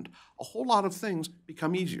governed, a whole lot of things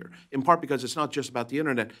become easier, in part because it's not just about the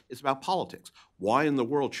internet, it's about politics. Why in the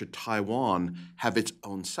world should Taiwan have its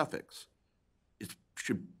own suffix? It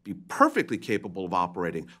should be perfectly capable of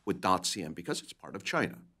operating with .cn because it's part of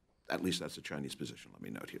China. At least that's the Chinese position. Let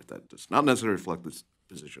me note here. That does not necessarily reflect the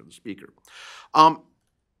position of the speaker.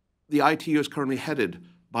 The ITU is currently headed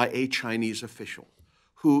by a Chinese official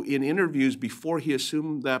who, in interviews before he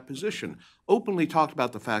assumed that position, openly talked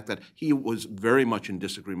about the fact that he was very much in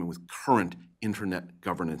disagreement with current internet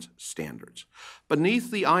governance standards.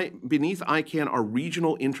 Beneath ICANN are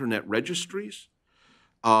regional internet registries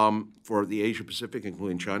for the Asia-Pacific,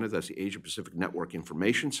 including China. That's the Asia-Pacific Network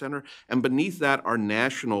Information Center. And beneath that are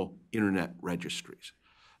national internet registries.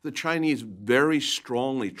 The Chinese very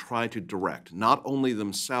strongly try to direct not only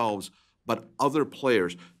themselves but other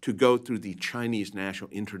players to go through the Chinese National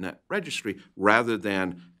Internet Registry rather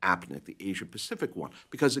than APNIC, the Asia-Pacific one,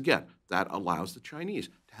 because again, that allows the Chinese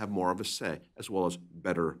to have more of a say as well as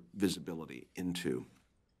better visibility into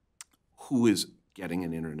who is getting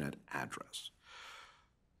an internet address.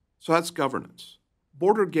 So that's governance.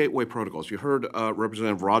 border gateway protocols. You heard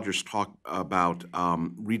Representative Rogers talk about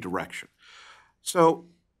redirection. So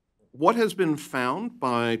what has been found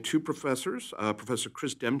by two professors, Professor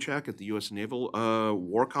Chris Demchak at the U.S. Naval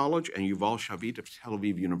War College and Yuval Shavit of Tel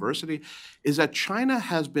Aviv University, is that China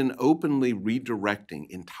has been openly redirecting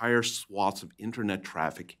entire swaths of internet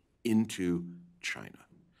traffic into China.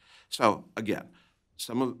 So again,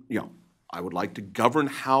 I would like to govern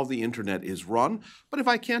how the internet is run, but if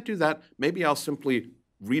I can't do that, maybe I'll simply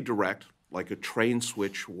redirect, like a train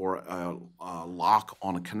switch or a lock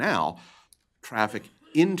on a canal, traffic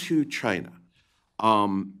into China.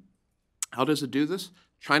 How does it do this?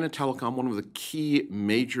 China Telecom, one of the key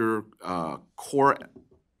major core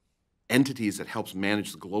entities that helps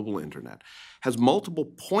manage the global internet, has multiple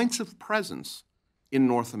points of presence in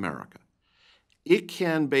North America. It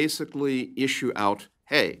can basically issue out,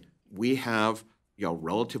 hey, we have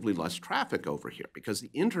relatively less traffic over here, because the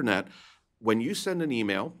internet, when you send an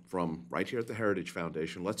email from right here at the Heritage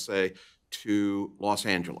Foundation, let's say to Los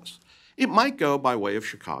Angeles, it might go by way of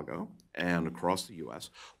Chicago and across the US,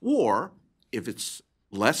 or if it's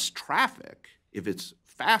less traffic, if it's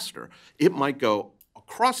faster, it might go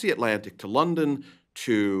across the Atlantic to London,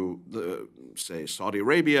 to say Saudi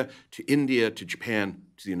Arabia, to India, to Japan,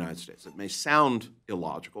 to the United States. It may sound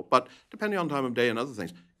illogical, but depending on time of day and other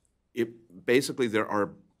things, basically there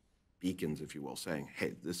are beacons, if you will, saying,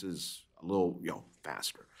 hey, this is a little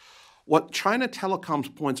faster. What China Telecom's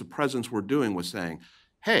points of presence were doing was saying,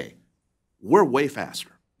 hey, we're way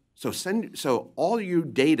faster. So all your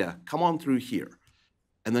data come on through here,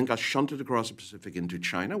 and then got shunted across the Pacific into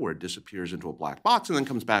China, where it disappears into a black box and then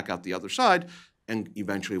comes back out the other side and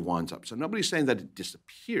eventually winds up. So nobody's saying that it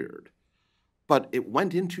disappeared, but it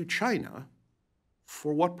went into China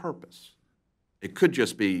for what purpose? It could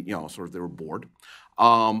just be, sort of they were bored,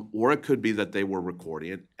 or it could be that they were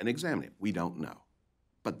recording it and examining it. We don't know.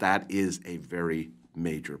 But that is a very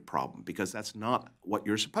major problem, because that's not what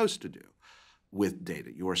you're supposed to do with data.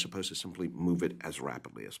 You are supposed to simply move it as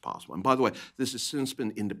rapidly as possible. And by the way, this has since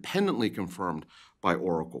been independently confirmed by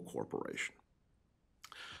Oracle Corporation.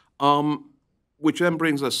 Which then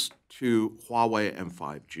brings us to Huawei and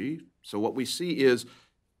 5G. So what we see is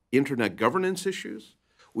internet governance issues,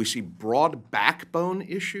 we see broad backbone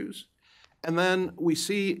issues, and then we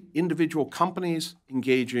see individual companies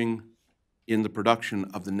engaging in the production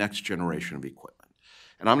of the next generation of equipment.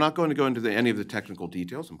 And I'm not going to go into any of the technical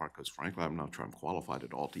details, in part because, frankly, I'm not sure I'm qualified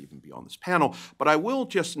at all to even be on this panel, but I will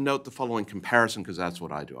just note the following comparison, because that's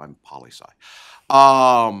what I do. I'm poli-sci.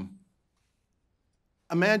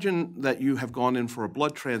 Imagine that you have gone in for a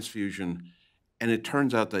blood transfusion, and it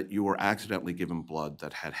turns out that you were accidentally given blood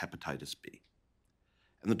that had hepatitis B,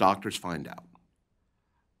 and the doctors find out.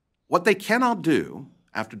 What they cannot do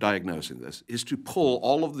after diagnosing this is to pull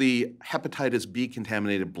all of the hepatitis B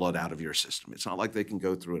contaminated blood out of your system. It's not like they can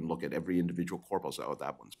go through and look at every individual corpus. Oh,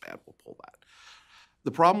 that one's bad, we'll pull that.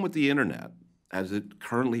 The problem with the internet, as it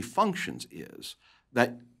currently functions, is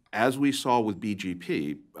that, as we saw with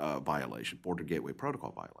BGP violation, Border Gateway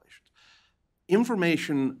Protocol violations,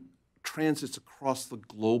 information transits across the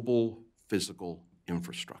global physical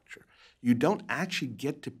infrastructure. You don't actually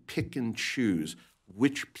get to pick and choose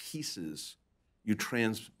which pieces you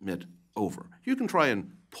transmit over. You can try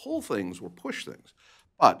and pull things or push things,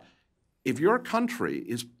 but if your country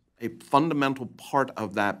is a fundamental part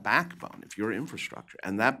of that backbone, if your infrastructure,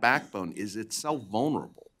 and that backbone is itself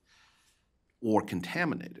vulnerable or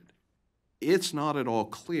contaminated, it's not at all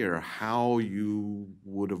clear how you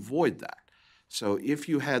would avoid that. So if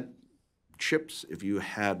you had chips, if you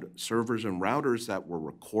had servers and routers that were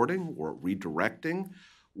recording or redirecting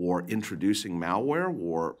or introducing malware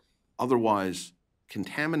or otherwise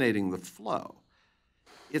contaminating the flow,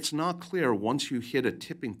 it's not clear once you hit a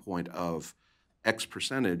tipping point of X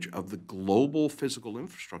percentage of the global physical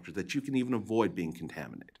infrastructure that you can even avoid being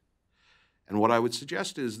contaminated. And what I would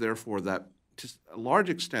suggest is, therefore, that to a large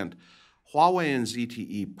extent, Huawei and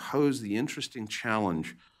ZTE pose the interesting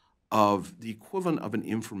challenge of the equivalent of an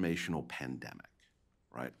informational pandemic,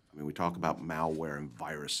 right? I mean, we talk about malware and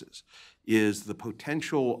viruses, is the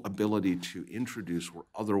potential ability to introduce or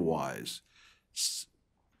otherwise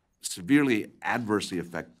severely adversely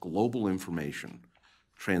affect global information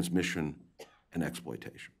transmission and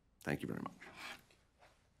exploitation. Thank you very much.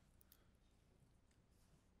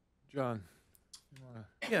 John.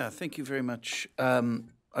 Yeah, thank you very much.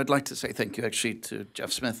 I'd like to say thank you actually to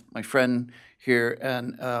Jeff Smith, my friend here,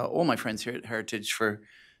 and all my friends here at Heritage for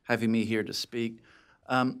having me here to speak.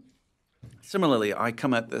 Similarly, I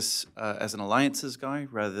come at this as an alliances guy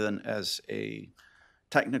rather than as a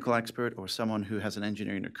technical expert or someone who has an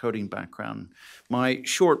engineering or coding background. My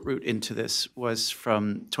short route into this was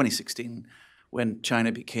from 2016, when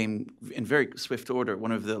China became, in very swift order,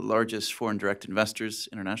 one of the largest foreign direct investors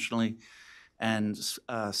internationally, and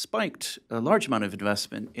spiked a large amount of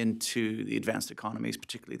investment into the advanced economies,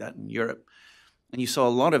 particularly that in Europe. And you saw a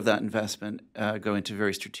lot of that investment go into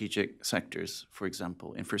very strategic sectors, for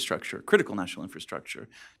example, infrastructure, critical national infrastructure,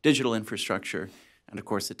 digital infrastructure, and of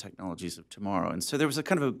course the technologies of tomorrow. And so there was a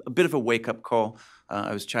kind of a bit of a wake-up call.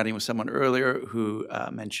 I was chatting with someone earlier who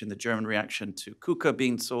mentioned the German reaction to KUKA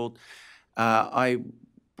being sold. I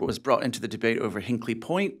was brought into the debate over Hinkley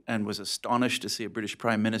Point and was astonished to see a British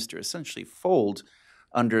Prime Minister essentially fold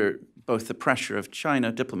under both the pressure of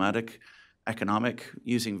China, diplomatic, economic,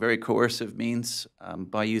 using very coercive means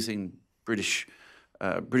by using British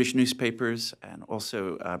newspapers and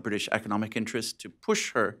also British economic interests to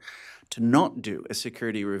push her to not do a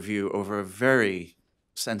security review over a very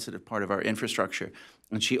sensitive part of our infrastructure.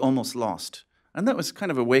 And she almost lost. And that was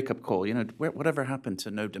kind of a wake-up call, you know, whatever happened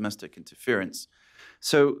to no domestic interference?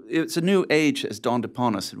 So it's a new age has dawned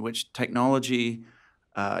upon us in which technology,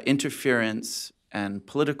 interference, and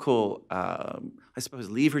political, I suppose,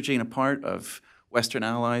 leveraging a part of Western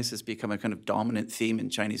allies has become a kind of dominant theme in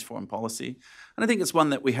Chinese foreign policy. And I think it's one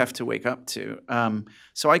that we have to wake up to.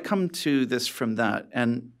 So I come to this from that.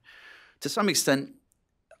 And to some extent,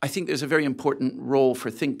 I think there's a very important role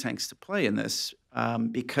for think tanks to play in this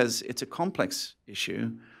because it's a complex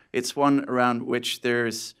issue. It's one around which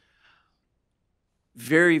there's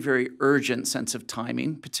very, very urgent sense of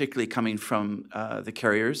timing, particularly coming from the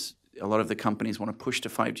carriers. A lot of the companies want to push to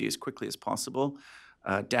 5G as quickly as possible.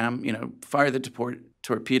 Fire the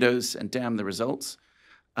torpedoes and damn the results.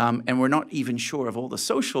 And we're not even sure of all the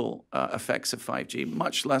social effects of 5G,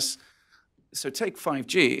 much less. So take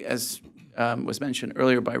 5G, as was mentioned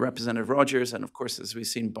earlier by Representative Rogers, and of course, as we've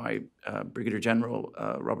seen by Brigadier General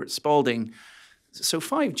Robert Spalding. So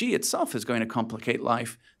 5G itself is going to complicate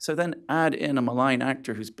life. So then add in a malign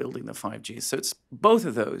actor who's building the 5G. So it's both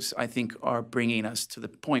of those, I think, are bringing us to the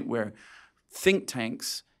point where think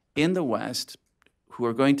tanks in the West who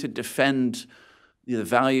are going to defend the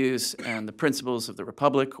values and the principles of the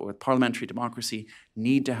Republic or parliamentary democracy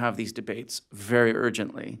need to have these debates very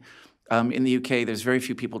urgently. In the UK, there's very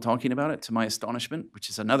few people talking about it, to my astonishment, which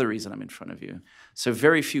is another reason I'm in front of you. So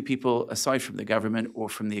very few people, aside from the government or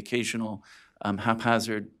from the occasional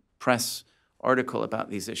haphazard press article about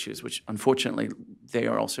these issues, which unfortunately they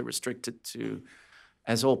are also restricted to,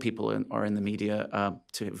 as all people are in the media,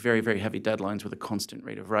 to very, very heavy deadlines with a constant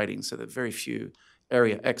rate of writing, so that very few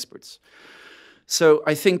area experts. So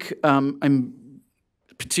I think I'm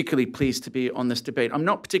particularly pleased to be on this debate. I'm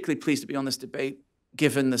not particularly pleased to be on this debate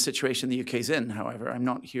given the situation the UK's in, however. I'm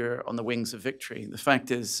not here on the wings of victory. The fact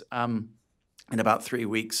is, in about 3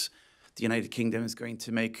 weeks, the United Kingdom is going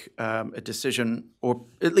to make a decision, or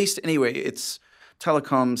at least anyway, its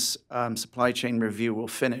telecoms supply chain review will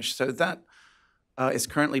finish. So that is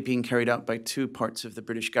currently being carried out by two parts of the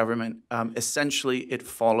British government. Essentially, it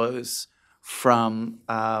follows from,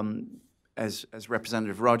 as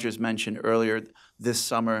Representative Rogers mentioned earlier this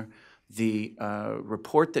summer, the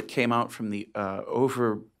report that came out from the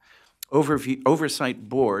oversight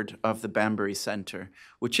board of the Banbury Center,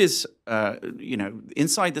 which is,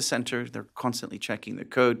 inside the center, they're constantly checking the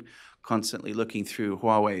code, constantly looking through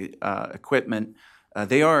Huawei equipment.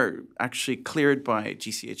 They are actually cleared by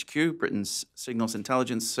GCHQ, Britain's Signals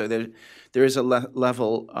Intelligence, so there is a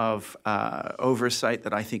level of oversight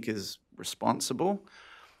that I think is responsible.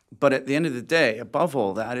 But at the end of the day, above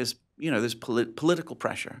all that is, there's political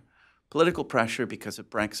pressure. Political pressure because of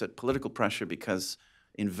Brexit, political pressure because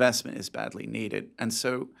investment is badly needed. And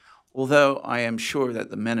so, although I am sure that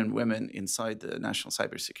the men and women inside the National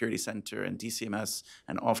Cybersecurity Center and DCMS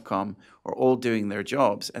and Ofcom are all doing their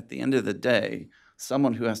jobs, at the end of the day,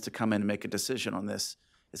 someone who has to come in and make a decision on this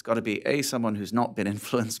has got to be, someone who's not been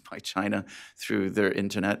influenced by China through their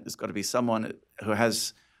internet. It's got to be someone who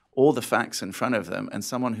has all the facts in front of them and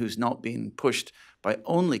someone who's not being pushed by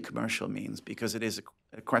only commercial means, because it is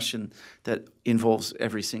a question that involves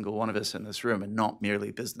every single one of us in this room and not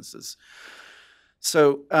merely businesses.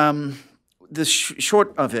 So the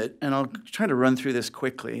short of it, and I'll try to run through this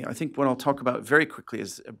quickly, I think what I'll talk about very quickly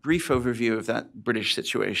is a brief overview of that British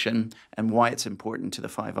situation and why it's important to the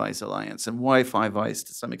Five Eyes Alliance and why Five Eyes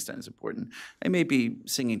to some extent is important. I may be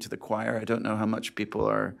singing to the choir. I don't know how much people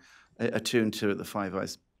are attuned to the Five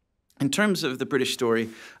Eyes. In terms of the British story,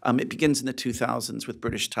 it begins in the 2000s with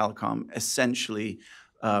British Telecom essentially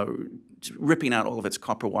ripping out all of its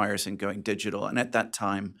copper wires and going digital. And at that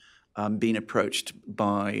time, being approached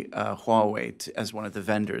by Huawei as one of the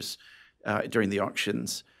vendors during the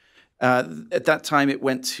auctions. At that time, it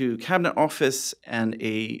went to Cabinet Office, and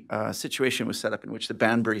a situation was set up in which the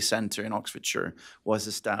Banbury Centre in Oxfordshire was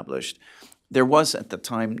established. There was, at the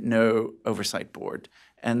time, no oversight board.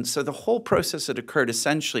 And so the whole process had occurred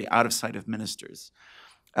essentially out of sight of ministers.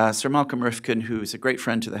 Sir Malcolm Rifkin, who is a great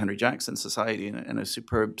friend to the Henry Jackson Society and a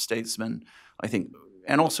superb statesman, I think,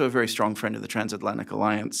 and also a very strong friend of the Transatlantic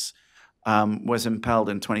Alliance, was impelled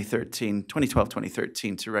in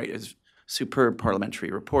 2012-2013 to write a superb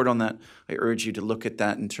parliamentary report on that. I urge you to look at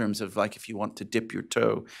that in terms of, like, if you want to dip your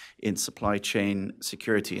toe in supply chain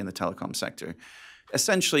security in the telecom sector.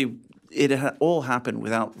 Essentially, it had all happened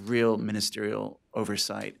without real ministerial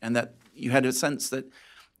oversight, and that you had a sense that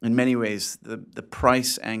in many ways the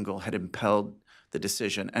price angle had impelled the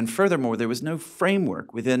decision. And furthermore, there was no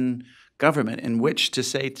framework within government in which to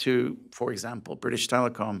say to, for example, British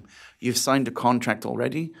Telecom, you've signed a contract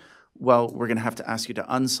already, well, we're going to have to ask you to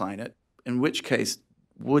unsign it, in which case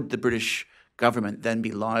would the British government then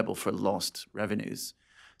be liable for lost revenues?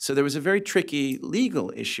 So there was a very tricky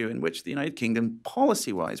legal issue in which the United Kingdom,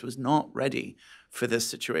 policy-wise, was not ready for this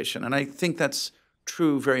situation. And I think that's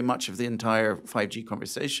true very much of the entire 5G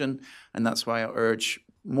conversation, and that's why I urge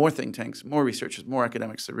more think tanks, more researchers, more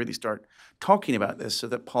academics to really start talking about this so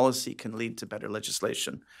that policy can lead to better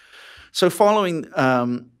legislation. So following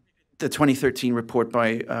the 2013 report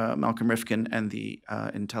by Malcolm Rifkin and the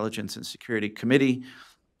Intelligence and Security Committee,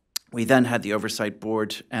 we then had the Oversight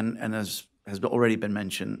Board, and as has already been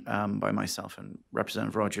mentioned by myself and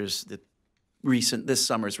Representative Rogers, this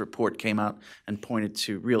summer's report came out and pointed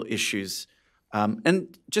to real issues.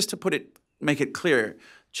 And just to make it clear,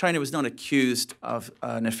 China was not accused of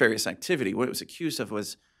nefarious activity. What it was accused of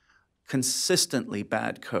was consistently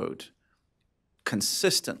bad code,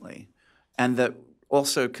 consistently, and that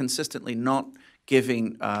also consistently not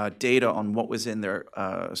giving data on what was in their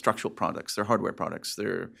structural products, their hardware products,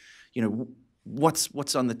 their,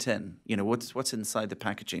 what's on the tin, what's inside the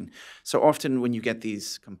packaging. So often when you get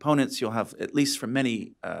these components, you'll have, at least for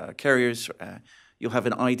many carriers, you'll have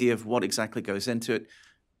an idea of what exactly goes into it.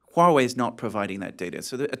 Huawei is not providing that data.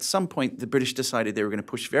 So at some point, the British decided they were going to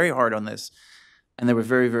push very hard on this, and there were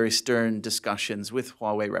very, very stern discussions with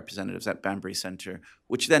Huawei representatives at Banbury Centre,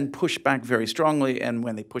 which then pushed back very strongly, and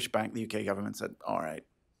when they pushed back, the UK government said, all right,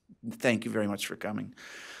 thank you very much for coming.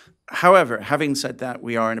 However, having said that,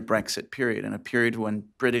 we are in a Brexit period, and a period when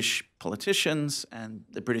British politicians and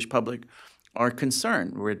the British public are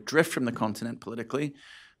concerned. We're adrift from the continent politically.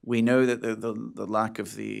 We know that the lack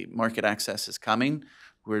of the market access is coming.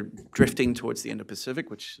 We're drifting towards the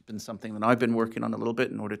Indo-Pacific, which has been something that I've been working on a little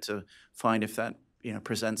bit in order to find if that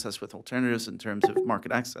presents us with alternatives in terms of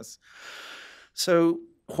market access. So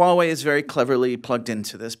Huawei is very cleverly plugged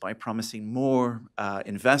into this by promising more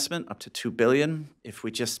investment, up to $2 billion. If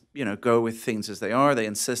we just go with things as they are, they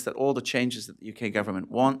insist that all the changes that the UK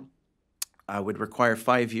government want would require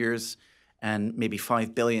 5 years and maybe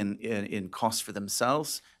 $5 billion in costs for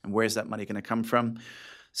themselves. And where's that money going to come from?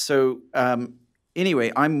 So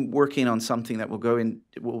anyway, I'm working on something that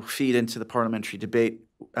will feed into the parliamentary debate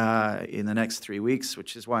in the next 3 weeks,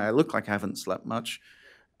 which is why I look like I haven't slept much.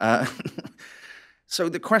 So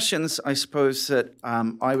the questions, I suppose, that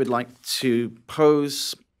I would like to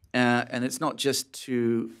pose, and it's not just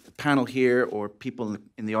to the panel here or people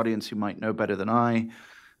in the audience who might know better than I,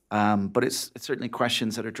 but it's certainly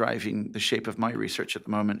questions that are driving the shape of my research at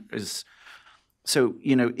the moment. Is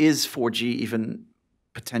 4G even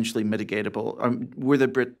potentially mitigatable? Were the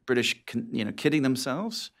British, kidding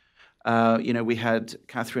themselves? We had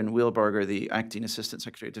Catherine Wheelbarger, the acting Assistant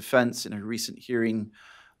Secretary of Defense, in a recent hearing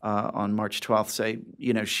on March 12th say,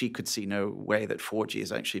 she could see no way that 4G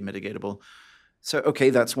is actually mitigatable. So, okay,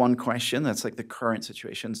 that's one question. That's like the current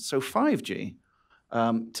situation. So 5G,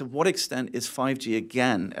 to what extent is 5G,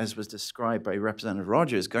 again, as was described by Representative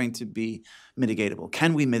Rogers, going to be mitigatable?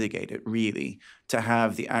 Can we mitigate it, really, to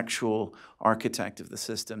have the actual architect of the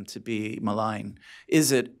system to be malign?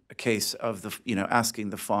 Is it a case of asking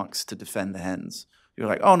the fox to defend the hens? You're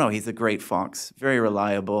like, oh, no, he's a great fox, very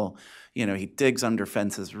reliable. He digs under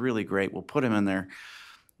fences, really great. We'll put him in there.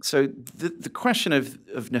 So the question of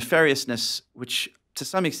nefariousness, which to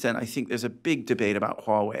some extent I think there's a big debate about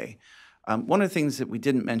Huawei. One of the things that we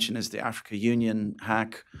didn't mention is the Africa Union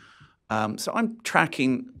hack. So I'm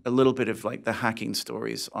tracking a little bit of the hacking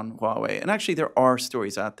stories on Huawei. And actually there are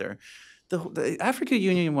stories out there. The Africa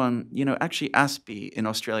Union one, actually ASPI in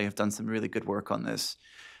Australia have done some really good work on this.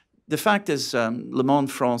 The fact is Le Monde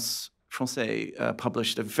Francais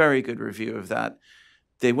published a very good review of that.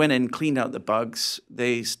 They went in, cleaned out the bugs.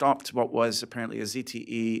 They stopped what was apparently a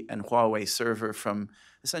ZTE and Huawei server from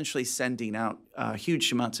essentially sending out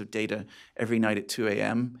huge amounts of data every night at 2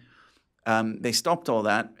 a.m. They stopped all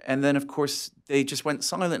that. And then, of course, they just went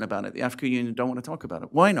silent about it. The African Union don't want to talk about it.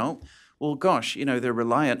 Why not? Well, gosh, they're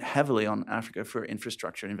reliant heavily on Africa for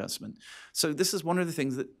infrastructure investment. So this is one of the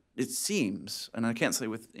things that it seems, and I can't say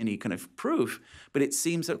with any kind of proof, but it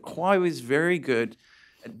seems that Huawei is very good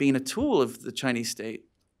at being a tool of the Chinese state,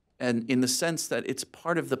 and in the sense that it's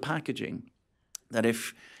part of the packaging, that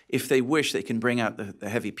if they wish, they can bring out the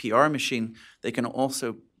heavy PR machine. They can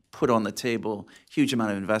also put on the table huge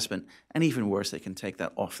amount of investment, and even worse, they can take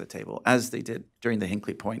that off the table, as they did during the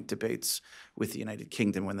Hinkley Point debates with the United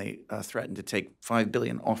Kingdom when they threatened to take $5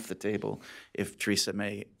 billion off the table if Theresa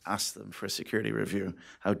May asked them for a security review.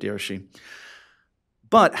 How dare she?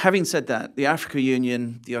 But having said that, the African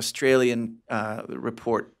Union, the Australian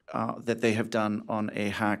report that they have done on a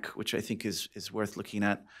hack, which I think is worth looking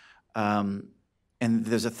at, and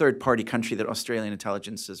there's a third-party country that Australian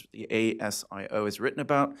intelligence, the ASIO, has written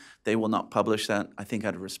about. They will not publish that, I think,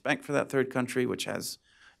 out of respect for that third country, which has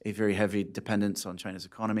a very heavy dependence on China's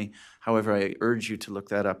economy. However, I urge you to look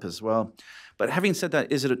that up as well. But having said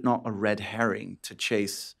that, is it not a red herring to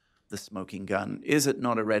chase the smoking gun? Is it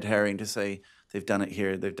not a red herring to say they've done it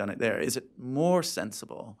here, they've done it there? Is it more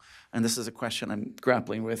sensible? And this is a question I'm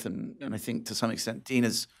grappling with, and I think to some extent Dean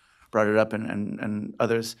has brought it up and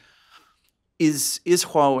others. Is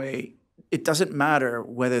Huawei, it doesn't matter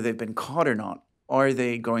whether they've been caught or not. Are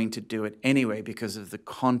they going to do it anyway because of the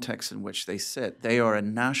context in which they sit? They are a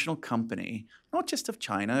national company, not just of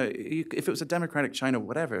China. If it was a democratic China,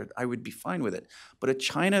 whatever, I would be fine with it. But a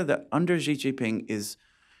China that under Xi Jinping is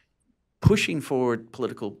pushing forward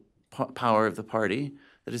political power of the party,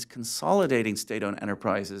 that is consolidating state-owned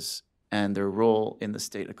enterprises and their role in the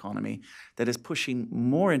state economy, that is pushing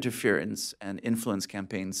more interference and influence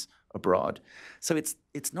campaigns abroad. So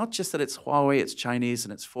it's not just that it's Huawei, it's Chinese,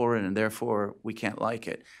 and it's foreign, and therefore we can't like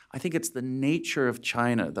it. I think it's the nature of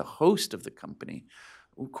China, the host of the company.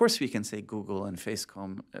 Of course, we can say Google and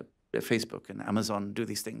Facebook and Amazon do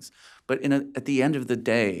these things, but at the end of the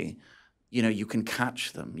day, you can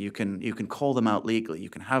catch them, you can call them out legally, you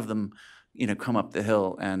can have them, come up the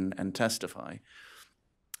hill and testify.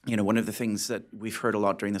 One of the things that we've heard a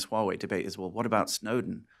lot during this Huawei debate is, well, what about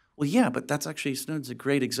Snowden? Well, yeah, but Snowden's a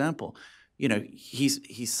great example.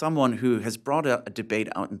 He's someone who has brought a debate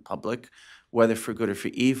out in public, whether for good or for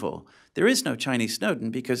evil. There is no Chinese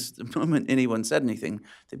Snowden because the moment anyone said anything,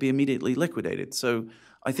 they'd be immediately liquidated. So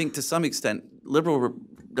I think to some extent, liberal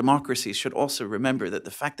democracies should also remember that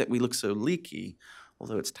the fact that we look so leaky,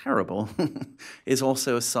 although it's terrible, is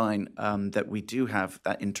also a sign that we do have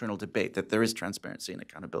that internal debate, that there is transparency and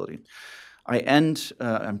accountability. I end,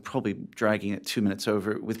 I'm probably dragging it 2 minutes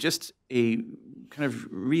over, with just a kind of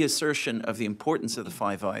reassertion of the importance of the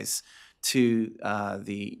Five Eyes to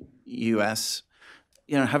the U.S.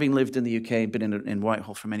 Having lived in the U.K., been in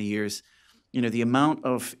Whitehall for many years, the amount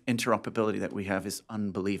of interoperability that we have is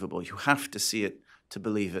unbelievable. You have to see it to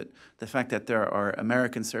believe it. The fact that there are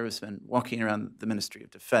American servicemen walking around the Ministry of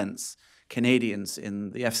Defense, Canadians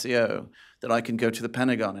in the FCO, that I can go to the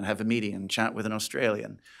Pentagon and have a meeting and chat with an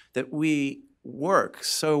Australian, that we work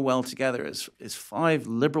so well together as five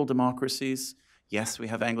liberal democracies. Yes, we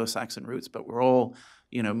have Anglo-Saxon roots, but we're all,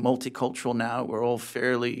 multicultural now. We're all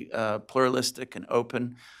fairly pluralistic and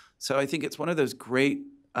open. So I think it's one of those great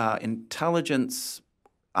intelligence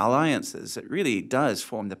alliances that really does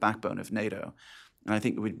form the backbone of NATO. And I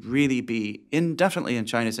think it would really be definitely in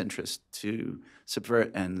China's interest to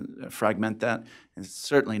subvert and fragment that. And it's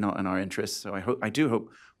certainly not in our interest. So I do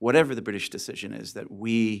hope, whatever the British decision is, that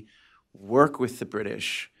we work with the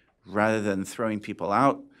British rather than throwing people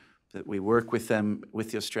out, that we work with them,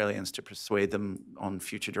 with the Australians, to persuade them on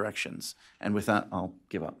future directions. And with that, I'll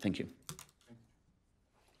give up. Thank you.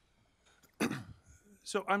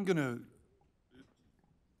 So I'm going to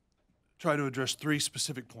try to address three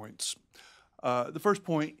specific points. The first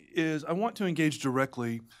point is I want to engage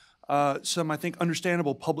directly some, I think,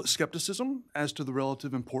 understandable public skepticism as to the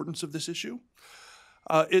relative importance of this issue.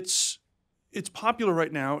 It's popular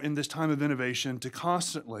right now in this time of innovation to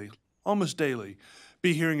constantly, almost daily,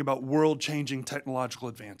 be hearing about world-changing technological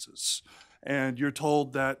advances. And you're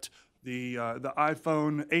told that the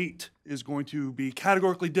iPhone 8 is going to be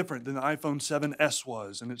categorically different than the iPhone 7S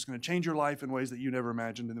was, and it's going to change your life in ways that you never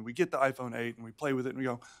imagined. And then we get the iPhone 8 and we play with it and we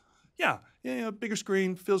go, yeah, bigger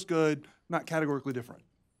screen, feels good, not categorically different.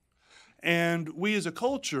 And we as a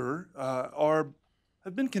culture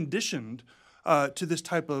have been conditioned to this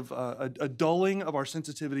type of a dulling of our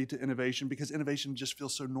sensitivity to innovation because innovation just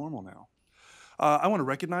feels so normal now. I want to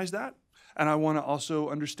recognize that, and I want to also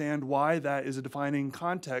understand why that is a defining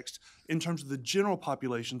context in terms of the general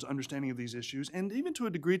population's understanding of these issues, and even to a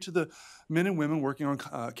degree to the men and women working on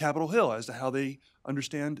Capitol Hill as to how they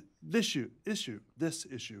understand this issue.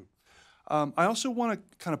 I also want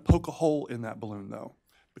to kind of poke a hole in that balloon, though,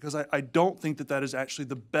 because I don't think that that is actually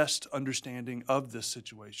the best understanding of this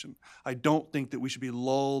situation. I don't think that we should be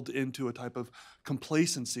lulled into a type of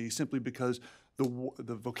complacency simply because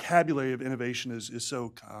the vocabulary of innovation is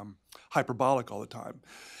so hyperbolic all the time.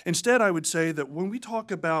 Instead, I would say that when we talk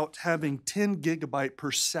about having 10 gigabyte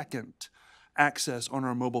per second access on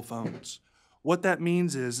our mobile phones, what that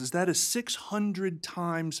means is that is 600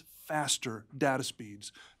 times faster data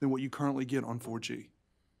speeds than what you currently get on 4G.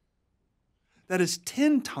 That is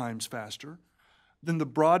 10 times faster than the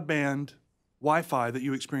broadband Wi-Fi that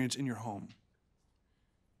you experience in your home.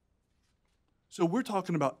 So we're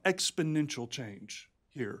talking about exponential change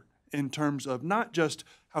here in terms of not just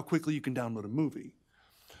how quickly you can download a movie,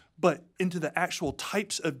 but into the actual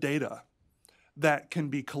types of data that can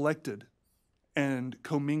be collected and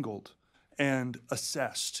commingled and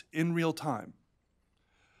assessed in real time.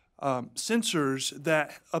 Sensors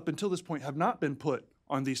that up until this point have not been put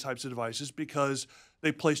on these types of devices because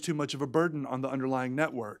they place too much of a burden on the underlying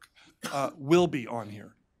network will be on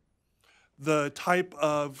here. The type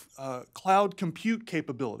of cloud compute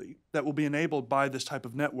capability that will be enabled by this type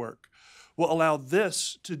of network will allow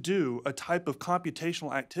this to do a type of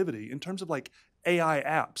computational activity in terms of like AI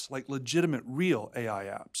apps, like legitimate real AI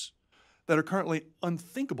apps that are currently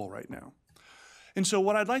unthinkable right now. And so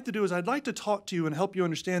what I'd like to do is I'd like to talk to you and help you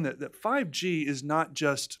understand that 5G is not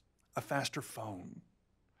just a faster phone.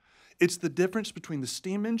 It's the difference between the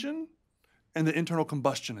steam engine and the internal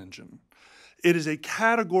combustion engine. It is a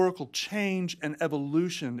categorical change and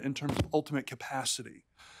evolution in terms of ultimate capacity.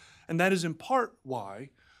 And that is in part why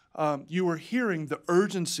you are hearing the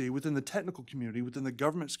urgency within the technical community, within the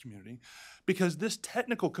government's community, because this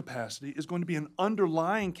technical capacity is going to be an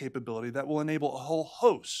underlying capability that will enable a whole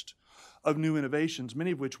host of new innovations,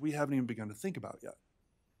 many of which we haven't even begun to think about yet.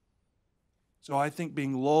 So I think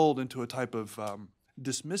being lulled into a type of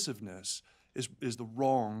dismissiveness is the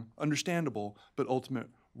wrong, understandable, but ultimate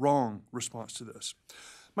wrong response to this.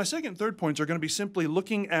 My second and third points are going to be simply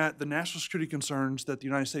looking at the national security concerns that the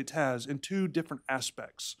United States has in two different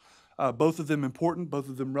aspects, both of them important, both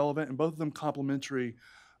of them relevant, and both of them complementary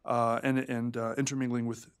and intermingling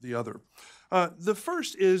with the other. The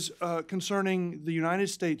first is concerning the United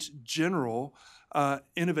States' general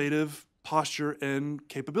innovative posture and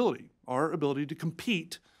capability, our ability to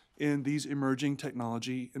compete in these emerging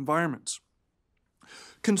technology environments.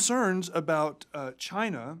 Concerns about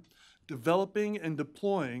China developing and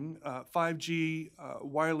deploying 5G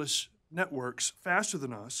wireless networks faster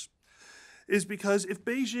than us is because if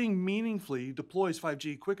Beijing meaningfully deploys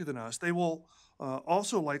 5G quicker than us, they will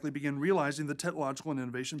also likely begin realizing the technological and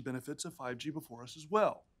innovation benefits of 5G before us as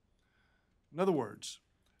well. In other words,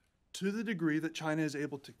 to the degree that China is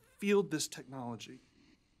able to field this technology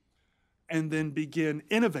and then begin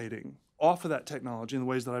innovating off of that technology in the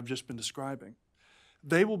ways that I've just been describing,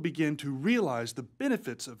 they will begin to realize the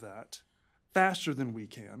benefits of that faster than we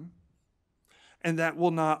can. And that will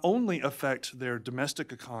not only affect their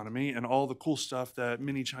domestic economy and all the cool stuff that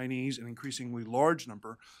many Chinese, an increasingly large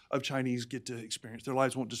number of Chinese, get to experience. Their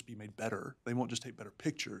lives won't just be made better. They won't just take better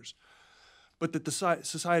pictures. But that the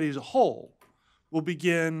society as a whole will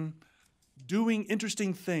begin doing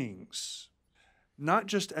interesting things, not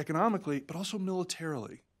just economically, but also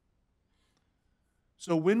militarily.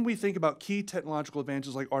 So when we think about key technological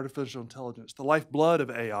advances like artificial intelligence, the lifeblood of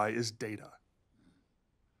AI is data.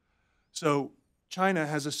 So China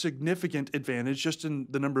has a significant advantage just in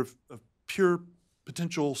the number of pure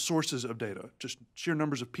potential sources of data, just sheer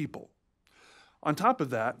numbers of people. On top of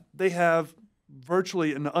that, they have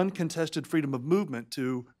virtually an uncontested freedom of movement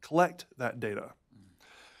to collect that data.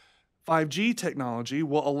 5G technology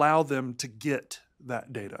will allow them to get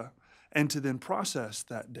that data and to then process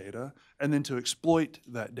that data and then to exploit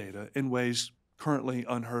that data in ways currently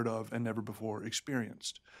unheard of and never before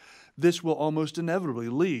experienced. This will almost inevitably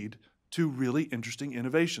lead to really interesting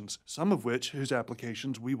innovations, some of which, whose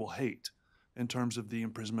applications we will hate in terms of the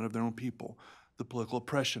imprisonment of their own people, the political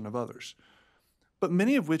oppression of others, but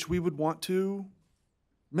many of which we would want to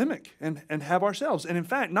mimic and have ourselves. And in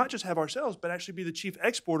fact, not just have ourselves, but actually be the chief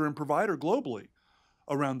exporter and provider globally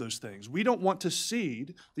around those things. We don't want to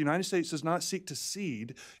cede, the United States does not seek to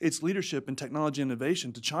cede its leadership in technology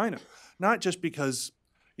innovation to China, not just because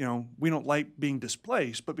we don't like being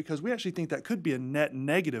displaced, but because we actually think that could be a net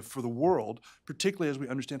negative for the world, particularly as we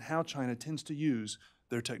understand how China tends to use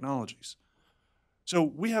their technologies. So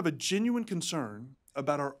we have a genuine concern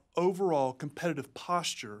about our overall competitive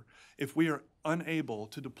posture if we are unable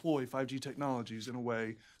to deploy 5G technologies in a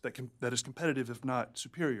way that is competitive, if not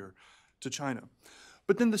superior, to China.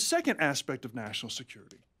 But then the second aspect of national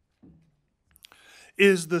security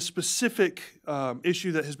is the specific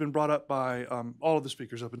issue that has been brought up by all of the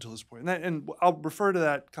speakers up until this point. And I'll refer to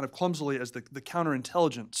that kind of clumsily as the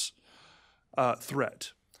counterintelligence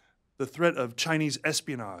threat, the threat of Chinese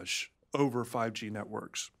espionage over 5G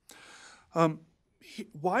networks.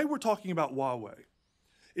 Why we're talking about Huawei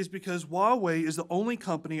is because Huawei is the only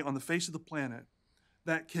company on the face of the planet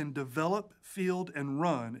that can develop, field, and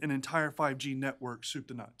run an entire 5G network soup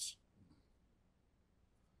to nuts.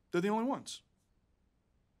 They're the only ones.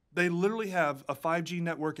 They literally have a 5G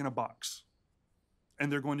network in a box,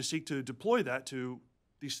 and they're going to seek to deploy that to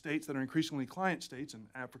these states that are increasingly client states in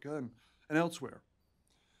Africa and elsewhere.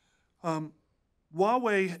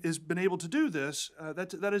 Huawei has been able to do this.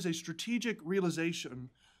 That is a strategic realization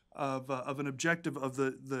of an objective of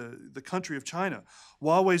the country of China.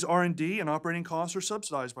 Huawei's R&D and operating costs are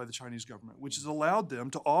subsidized by the Chinese government, which has allowed them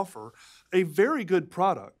to offer a very good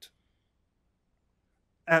product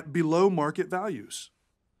at below market values.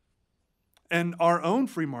 And our own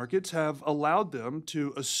free markets have allowed them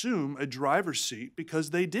to assume a driver's seat because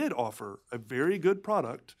they did offer a very good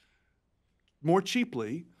product more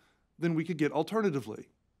cheaply than we could get alternatively.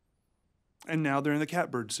 And now they're in the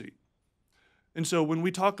catbird seat. And so when we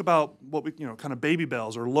talk about what we, kind of baby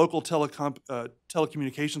bells or local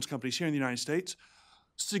telecommunications companies here in the United States,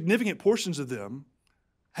 significant portions of them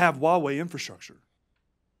have Huawei infrastructure.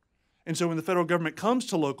 And so when the federal government comes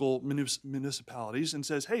to local municipalities and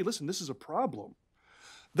says, hey, listen, this is a problem,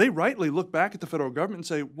 they rightly look back at the federal government and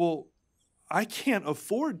say, well, I can't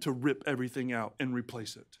afford to rip everything out and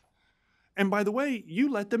replace it. And by the way, you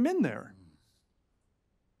let them in there.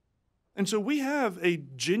 And so we have a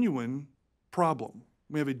genuine problem.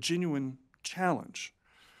 We have a genuine challenge.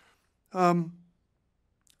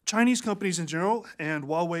 Chinese companies in general, and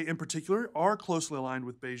Huawei in particular, are closely aligned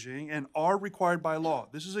with Beijing and are required by law.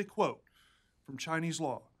 This is a quote from Chinese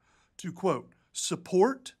law to, quote,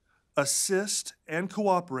 support, assist, and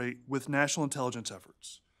cooperate with national intelligence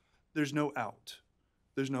efforts. There's no out.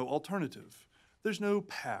 There's no alternative. There's no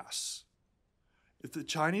pass. If the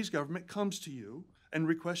Chinese government comes to you and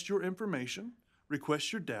requests your information,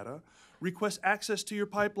 requests your data, requests access to your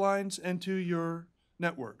pipelines and to your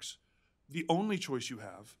networks, the only choice you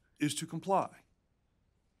have is to comply.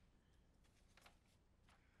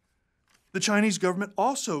 The Chinese government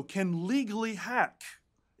also can legally hack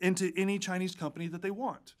into any Chinese company that they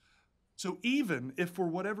want. So even if for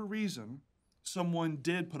whatever reason someone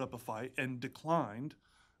did put up a fight and declined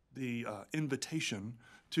the invitation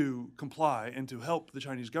to comply and to help the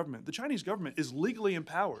Chinese government is legally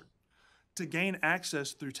empowered to gain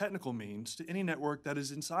access through technical means to any network that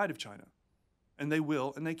is inside of China. And they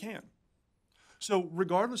will and they can. So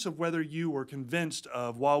regardless of whether you are convinced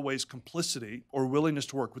of Huawei's complicity or willingness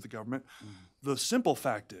to work with the government, the simple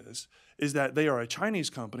fact is that they are a Chinese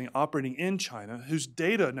company operating in China whose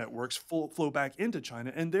data networks flow back into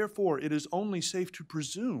China, and therefore it is only safe to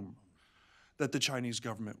presume that the Chinese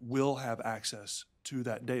government will have access to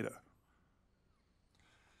that data.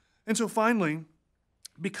 And so finally,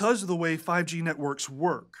 because of the way 5G networks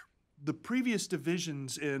work, the previous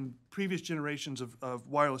divisions in previous generations of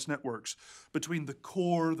wireless networks between the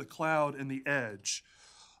core, the cloud, and the edge,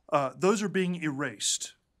 those are being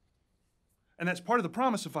erased. And that's part of the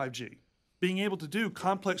promise of 5G. Being able to do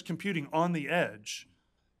complex computing on the edge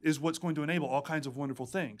is what's going to enable all kinds of wonderful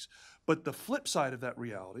things. But the flip side of that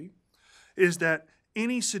reality is that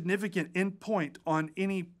any significant endpoint on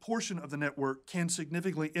any portion of the network can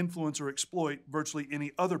significantly influence or exploit virtually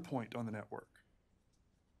any other point on the network.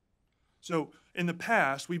 So in the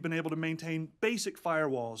past, we've been able to maintain basic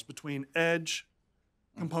firewalls between edge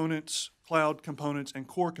components, cloud components, and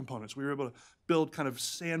core components. We were able to build kind of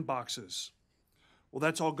sandboxes. Well,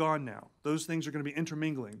 that's all gone now. Those things are going to be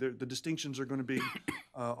intermingling. The distinctions are going to be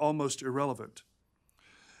almost irrelevant.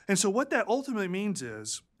 And so what that ultimately means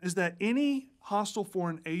is that any hostile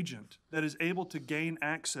foreign agent that is able to gain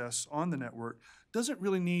access on the network doesn't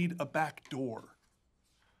really need a back door.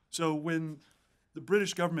 So when the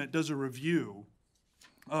British government does a review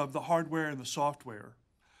of the hardware and the software,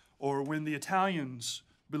 or when the Italians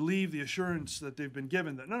believe the assurance that they've been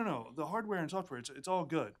given that, no, the hardware and software, it's all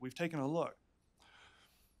good. We've taken a look.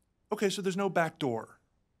 Okay, so there's no back door.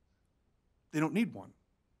 They don't need one.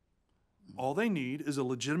 All they need is a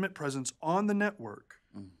legitimate presence on the network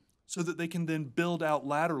so that they can then build out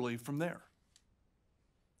laterally from there.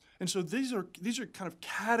 And so these are kind of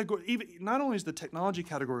not only is the technology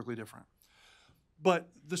categorically different, But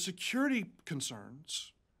the security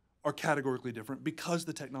concerns are categorically different because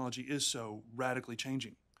the technology is so radically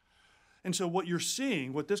changing. And so what you're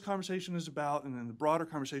seeing, what this conversation is about, and then the broader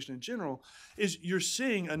conversation in general, is you're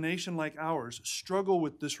seeing a nation like ours struggle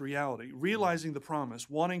with this reality, realizing the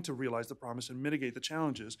promise, wanting to realize the promise and mitigate the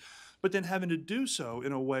challenges, but then having to do so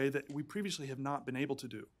in a way that we previously have not been able to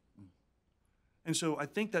do. And so I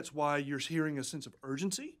think that's why you're hearing a sense of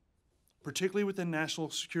urgency, particularly within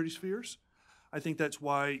national security spheres. I think that's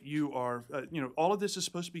why you are, all of this is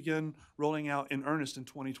supposed to begin rolling out in earnest in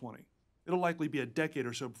 2020. It'll likely be a decade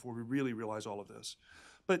or so before we really realize all of this.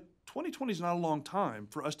 But 2020 is not a long time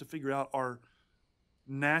for us to figure out our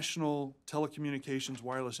national telecommunications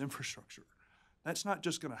wireless infrastructure. That's not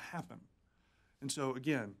just going to happen. And so,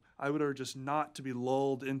 again, I would urge us not to be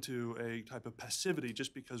lulled into a type of passivity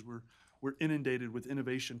just because we're inundated with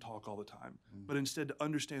innovation talk all the time, but instead to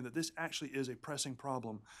understand that this actually is a pressing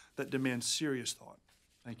problem that demands serious thought.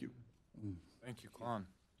 Thank you. Thank you, Klon,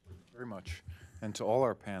 very much. And to all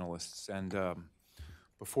our panelists. And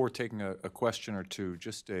before taking a question or two,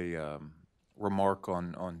 just a remark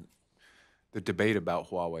on the debate about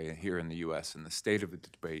Huawei here in the U.S. and the state of the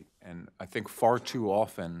debate. And I think far too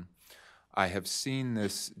often I have seen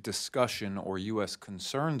this discussion or U.S.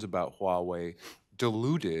 concerns about Huawei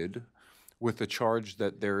diluted with the charge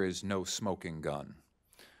that there is no smoking gun.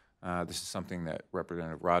 This is something that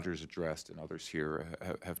Representative Rogers addressed and others here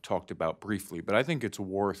have talked about briefly, but I think it's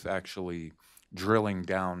worth actually drilling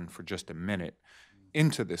down for just a minute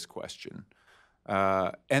into this question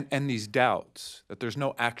and these doubts that there's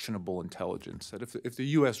no actionable intelligence, that if the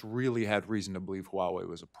U.S. really had reason to believe Huawei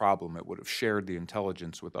was a problem, it would have shared the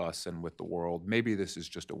intelligence with us and with the world. Maybe this is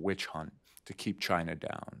just a witch hunt to keep China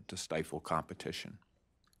down, to stifle competition.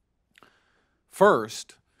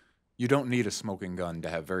 First, you don't need a smoking gun to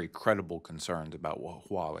have very credible concerns about what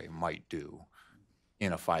Huawei might do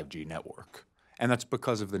in a 5G network. And that's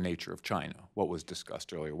because of the nature of China, what was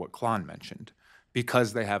discussed earlier, what Klon mentioned,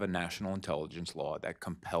 because they have a national intelligence law that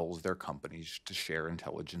compels their companies to share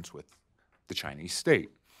intelligence with the Chinese state.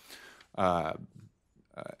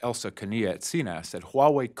 Elsa Kania at CNAS said,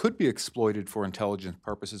 Huawei could be exploited for intelligence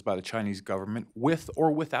purposes by the Chinese government with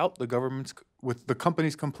or without the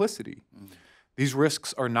company's complicity. These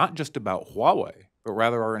risks are not just about Huawei, but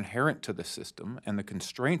rather are inherent to the system and the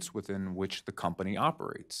constraints within which the company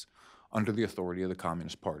operates under the authority of the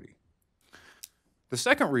Communist Party. The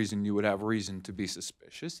second reason you would have reason to be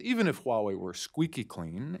suspicious, even if Huawei were squeaky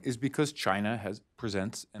clean, is because China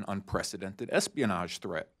presents an unprecedented espionage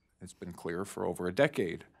threat. It's been clear for over a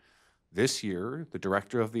decade. This year, the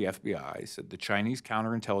director of the FBI said the Chinese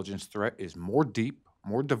counterintelligence threat is more deep,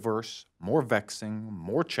 more diverse, more vexing,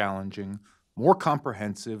 more challenging, more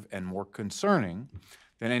comprehensive, and more concerning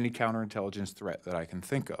than any counterintelligence threat that I can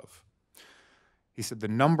think of. He said the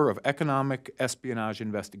number of economic espionage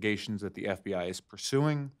investigations that the FBI is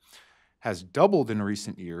pursuing has doubled in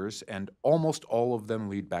recent years, and almost all of them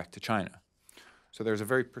lead back to China. So there's a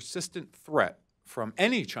very persistent threat from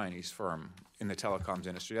any Chinese firm in the telecoms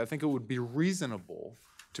industry. I think it would be reasonable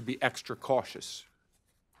to be extra cautious,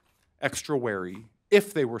 extra wary,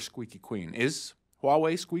 if they were squeaky clean. Is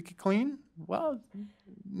Huawei squeaky clean? Well,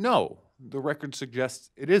 no. The record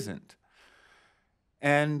suggests it isn't.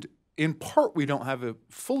 And in part, we don't have a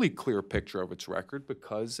fully clear picture of its record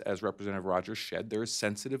because, as Representative Rogers said, there is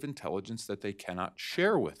sensitive intelligence that they cannot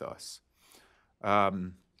share with us.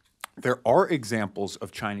 There are examples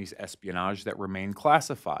of Chinese espionage that remain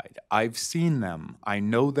classified. I've seen them. I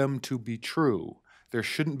know them to be true. There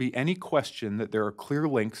shouldn't be any question that there are clear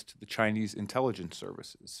links to the Chinese intelligence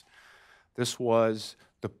services. This was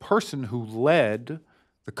the person who led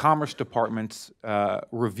the Commerce Department's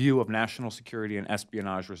review of national security and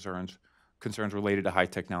espionage concerns related to high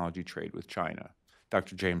technology trade with China,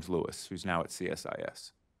 Dr. James Lewis, who's now at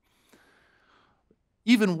CSIS.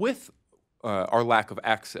 Even with our lack of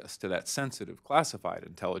access to that sensitive classified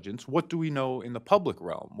intelligence, what do we know in the public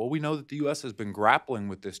realm? Well, we know that the U.S. has been grappling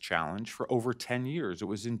with this challenge for over 10 years. It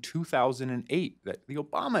was in 2008 that the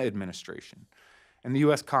Obama administration and the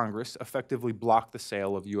U.S. Congress effectively blocked the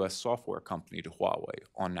sale of U.S. software company to Huawei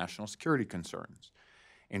on national security concerns.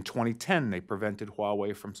 In 2010, they prevented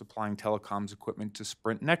Huawei from supplying telecoms equipment to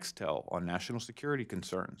Sprint Nextel on national security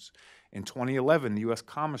concerns. In 2011, the U.S.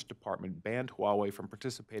 Commerce Department banned Huawei from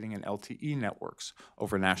participating in LTE networks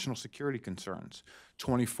over national security concerns.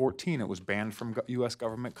 2014, it was banned from U.S.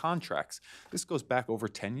 government contracts. This goes back over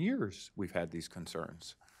 10 years we've had these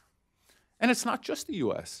concerns. And it's not just the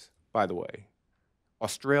U.S., by the way.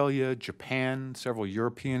 Australia, Japan, several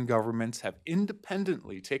European governments have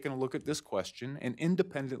independently taken a look at this question and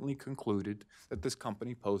independently concluded that this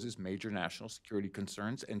company poses major national security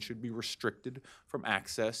concerns and should be restricted from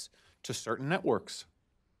access to certain networks.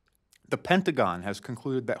 The Pentagon has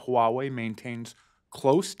concluded that Huawei maintains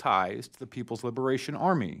close ties to the People's Liberation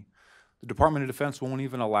Army. The Department of Defense won't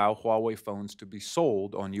even allow Huawei phones to be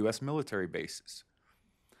sold on U.S. military bases.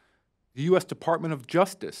 The U.S. Department of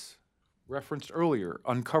Justice, referenced earlier,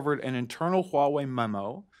 uncovered an internal Huawei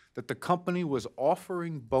memo that the company was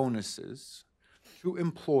offering bonuses to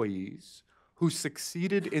employees who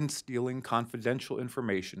succeeded in stealing confidential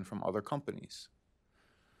information from other companies.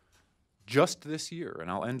 Just this year, and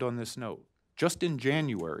I'll end on this note, just in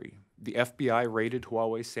January, the FBI raided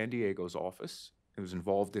Huawei San Diego's office. It was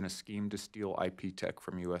involved in a scheme to steal IP tech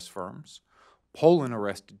from U.S. firms. Poland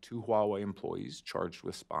arrested 2 Huawei employees charged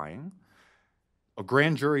with spying. A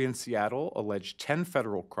grand jury in Seattle alleged 10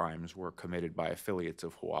 federal crimes were committed by affiliates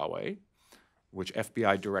of Huawei, which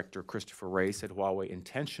FBI Director Christopher Wray said Huawei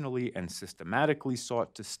intentionally and systematically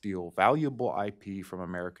sought to steal valuable IP from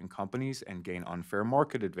American companies and gain unfair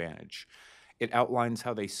market advantage. It outlines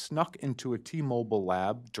how they snuck into a T-Mobile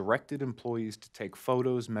lab, directed employees to take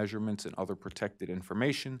photos, measurements, and other protected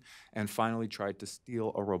information, and finally tried to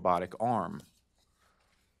steal a robotic arm.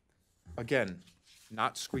 Again,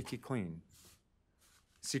 not squeaky clean.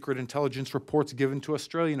 Secret intelligence reports given to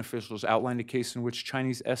Australian officials outlined a case in which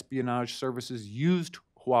Chinese espionage services used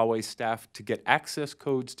Huawei staff to get access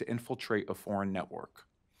codes to infiltrate a foreign network.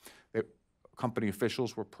 Company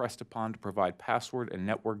officials were pressed upon to provide password and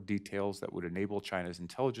network details that would enable China's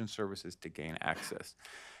intelligence services to gain access.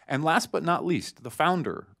 And last but not least, the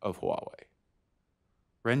founder of Huawei,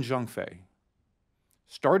 Ren Zhengfei,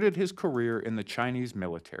 started his career in the Chinese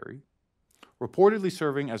military, reportedly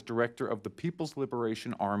serving as director of the People's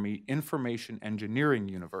Liberation Army Information Engineering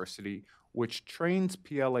University, which trains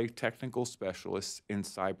PLA technical specialists in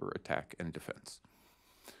cyber attack and defense.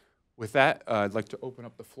 With that, I'd like to open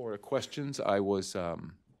up the floor to questions. I was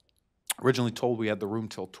originally told we had the room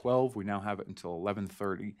till 12. We now have it until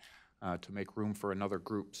 11:30 to make room for another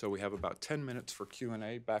group. So we have about 10 minutes for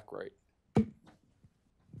Q&A. Back right.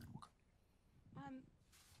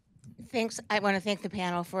 Thanks. I want to thank the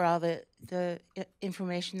panel for all the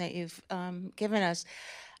information that you've given us.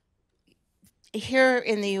 Here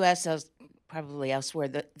in the U.S., as probably elsewhere,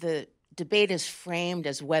 the debate is framed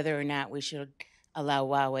as whether or not we should allow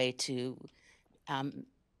Huawei to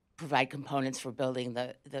provide components for building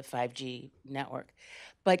the 5G network.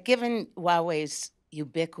 But given Huawei's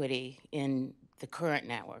ubiquity in the current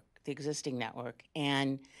network, the existing network,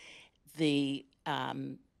 and the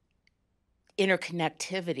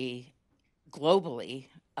interconnectivity globally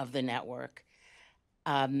of the network,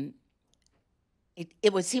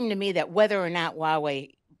 it would seem to me that whether or not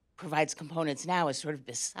Huawei provides components now is sort of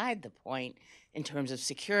beside the point in terms of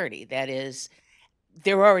security. That is,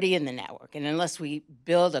 they're already in the network, and unless we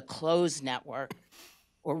build a closed network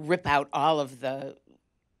or rip out all of the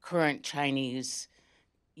current Chinese,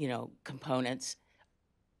 components,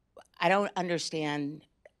 I don't understand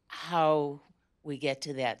how we get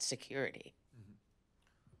to that security.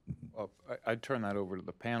 Well, I'd turn that over to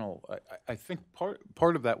the panel. I think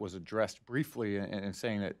part of that was addressed briefly in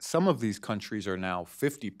saying that some of these countries are now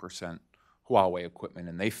 50% Huawei equipment,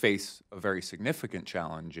 and they face a very significant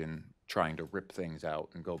challenge in trying to rip things out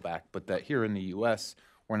and go back, but that here in the U.S.,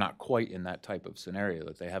 we're not quite in that type of scenario,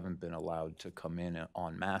 that they haven't been allowed to come in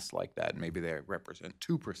en masse like that. Maybe they represent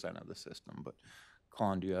 2% of the system, but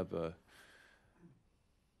Colin, do you have a...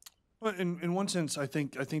 Well, in one sense, I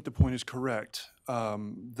think the point is correct,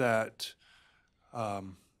 that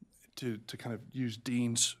to kind of use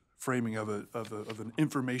Dean's framing of an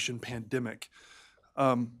information pandemic,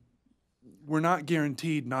 we're not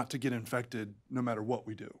guaranteed not to get infected no matter what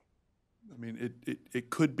we do. I mean, it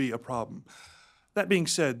could be a problem. That being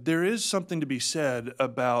said, there is something to be said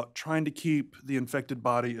about trying to keep the infected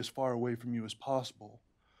body as far away from you as possible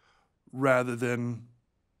rather than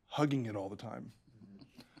hugging it all the time.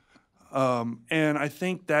 And I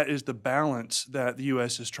think that is the balance that the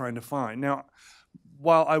U.S. is trying to find. Now,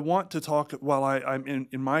 while I'm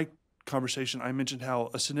in my conversation, I mentioned how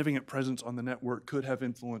a significant presence on the network could have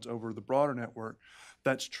influence over the broader network.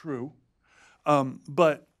 That's true.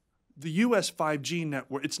 But the U.S. 5G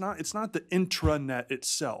network, it's not the intranet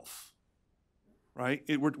itself, right?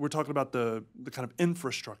 We're talking about the kind of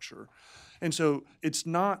infrastructure. And so it's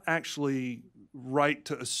not actually right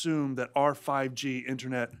to assume that our 5G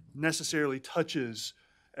internet necessarily touches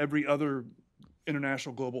every other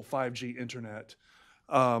international global 5G internet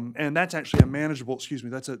And that's actually a manageable, excuse me,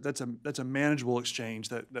 that's a manageable exchange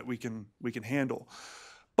that we can handle.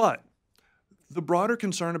 But the broader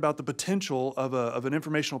concern about the potential of an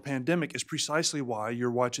informational pandemic is precisely why you're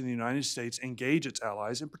watching the United States engage its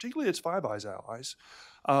allies, and particularly its Five Eyes allies,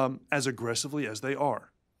 as aggressively as they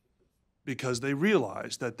are, because they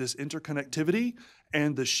realize that this interconnectivity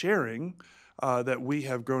and the sharing that we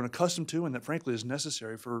have grown accustomed to, and that frankly is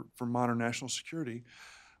necessary for modern national security,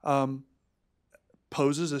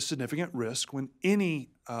 poses a significant risk when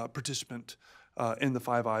any participant in the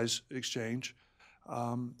Five Eyes exchange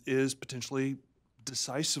is potentially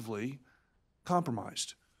decisively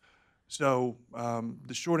compromised. So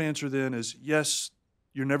the short answer then is yes,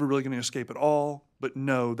 you're never really going to escape at all, but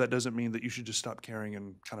no, that doesn't mean that you should just stop caring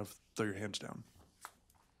and kind of throw your hands down.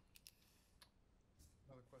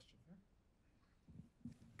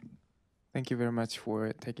 Thank you very much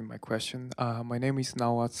for taking my question. My name is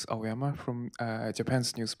Nawatsu Aoyama from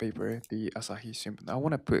Japan's newspaper, the Asahi Shimbun. I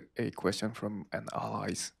want to put a question from an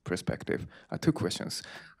ally's perspective. Two questions.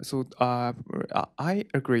 So I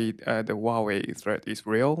agree the Huawei threat is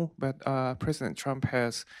real, but President Trump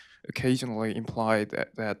has occasionally implied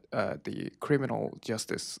that the criminal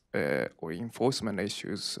justice or enforcement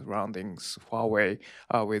issues surrounding Huawei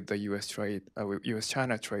with the with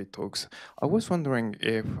U.S.-China trade talks. I was wondering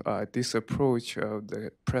if this approach of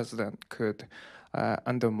the president could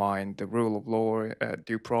undermine the rule of law,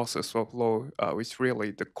 due process of law, which is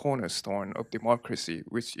really the cornerstone of democracy,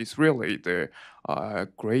 which is really the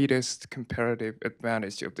greatest comparative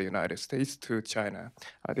advantage of the United States to China.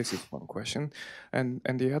 This is one question. And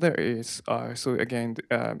the other is, so again,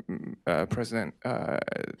 President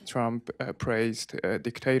Trump praised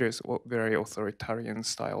dictators, very authoritarian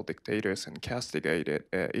style dictators, and castigated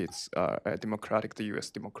its the U.S.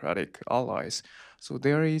 democratic allies. So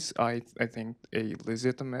there is, I think, a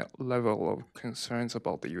legitimate level of concerns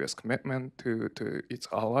about the U.S. commitment to its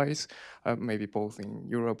allies, maybe both in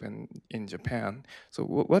Europe and in Japan. So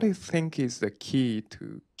what do you think is the key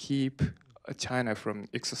to keep China from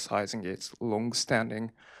exercising its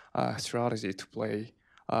long-standing strategy to play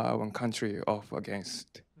one country off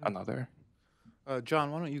against another?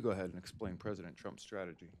 John, why don't you go ahead and explain President Trump's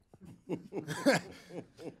strategy?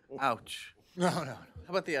 Ouch. No. How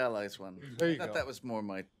about the allies one? There you I thought go. that was more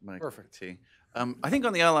my Perfect. tea. I think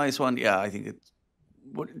on the allies one, yeah, I think it's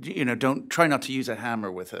don't try not to use a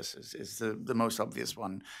hammer with us is the most obvious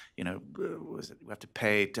one. Was it we have to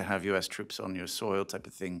pay to have U.S. troops on your soil type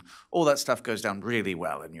of thing. All that stuff goes down really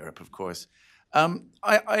well in Europe, of course. I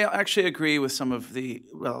actually agree with some of the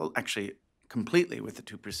actually completely with the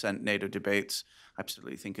 2% NATO debates. I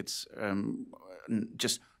absolutely think it's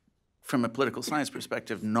just from a political science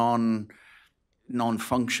perspective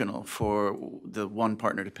non-functional for the one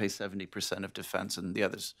partner to pay 70% of defense and the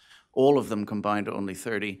others, all of them combined, only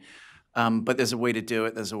 30. But there's a way to do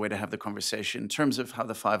it. There's a way to have the conversation. In terms of how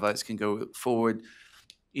the Five Eyes can go forward,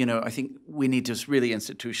 I think we need to really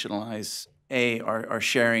institutionalize our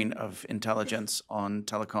sharing of intelligence on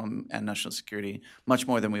telecom and national security much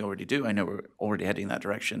more than we already do. I know we're already heading in that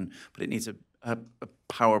direction, but it needs a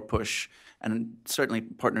power push. And certainly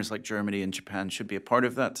partners like Germany and Japan should be a part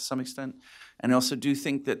of that to some extent. And I also do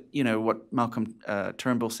think that, what Malcolm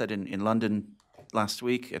Turnbull said in London last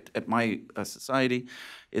week at my society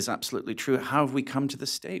is absolutely true. How have we come to the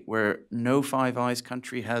state where no Five Eyes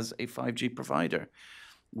country has a 5G provider?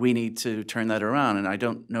 We need to turn that around. And I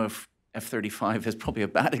don't know if F-35 is probably a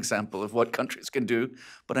bad example of what countries can do,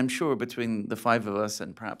 but I'm sure between the five of us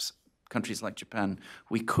and perhaps countries like Japan,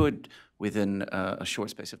 we could, within a short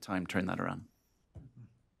space of time, turn that around.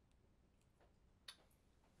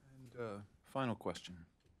 And final question.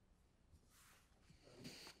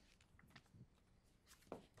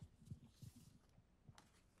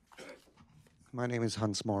 My name is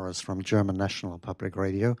Hans Morris from German National Public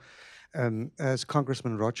Radio. As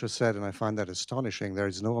Congressman Rogers said, and I find that astonishing, there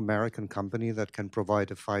is no American company that can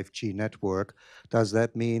provide a 5G network. Does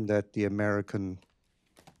that mean that the American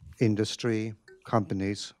industry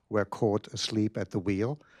companies were caught asleep at the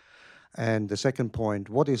wheel? And the second point,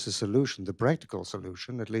 what is the solution, the practical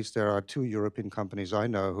solution? At least there are two European companies I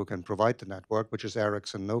know who can provide the network, which is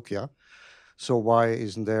Ericsson and Nokia. So why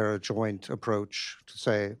isn't there a joint approach to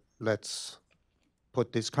say, let's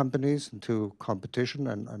put these companies into competition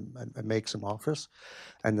and make some offers?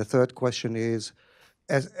 And the third question is,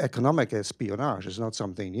 as economic espionage is not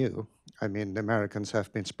something new. I mean, the Americans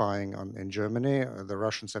have been spying in Germany, the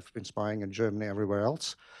Russians have been spying in Germany, everywhere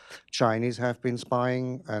else. Chinese have been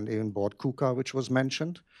spying and even bought KUKA, which was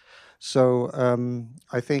mentioned. So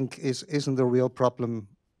I think isn't the real problem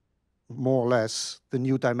more or less the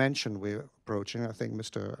new dimension we're approaching? I think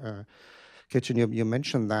Mr. Kitchen, you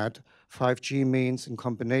mentioned that 5G means in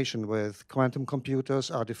combination with quantum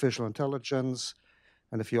computers, artificial intelligence,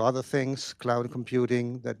 and a few other things, cloud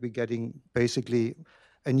computing, that we're getting basically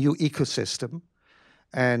a new ecosystem.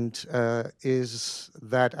 And is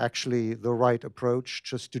that actually the right approach,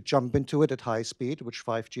 just to jump into it at high speed, which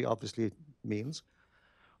 5G obviously means?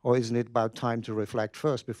 Or isn't it about time to reflect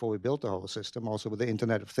first before we build the whole system, also with the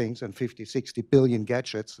Internet of Things and 50, 60 billion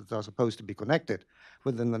gadgets that are supposed to be connected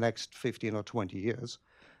within the next 15 or 20 years?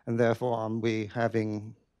 And therefore, are we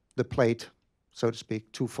having the plate, so to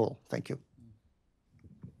speak, too full? Thank you.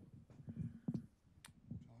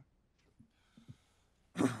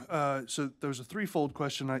 So there was a threefold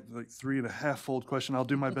question, like 3.5-fold question. I'll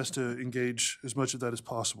do my best to engage as much of that as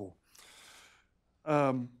possible.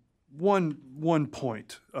 One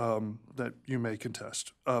point that you may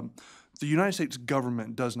contest. The United States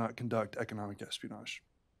government does not conduct economic espionage.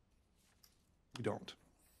 We don't.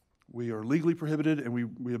 We are legally prohibited, and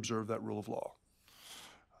we observe that rule of law,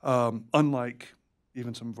 unlike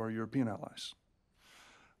even some of our European allies.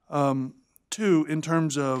 Two, in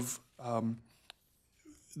terms of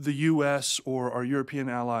the U.S. or our European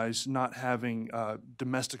allies not having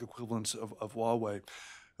domestic equivalents of Huawei,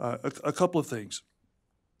 a couple of things.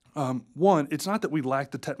 One, it's not that we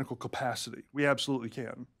lack the technical capacity. We absolutely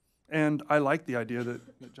can. And I like the idea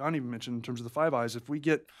that John even mentioned in terms of the Five Eyes. If we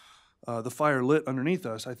get the fire lit underneath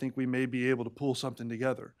us, I think we may be able to pull something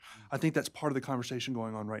together. I think that's part of the conversation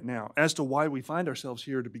going on right now. As to why we find ourselves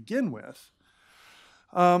here to begin with,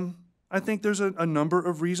 I think there's a number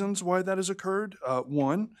of reasons why that has occurred.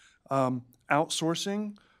 One,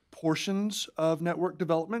 outsourcing portions of network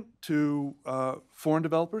development to foreign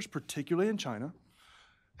developers, particularly in China,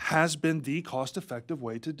 has been the cost-effective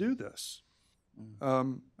way to do this.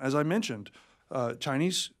 As I mentioned,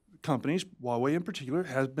 Chinese companies, Huawei in particular,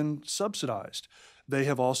 has been subsidized. They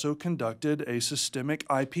have also conducted a systemic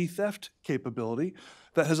IP theft capability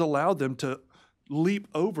that has allowed them to leap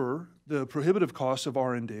over the prohibitive costs of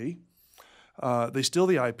R&D. They steal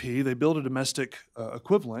the IP, they build a domestic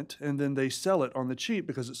equivalent, and then they sell it on the cheap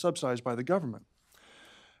because it's subsidized by the government.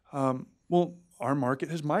 Well, our market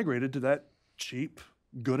has migrated to that cheap,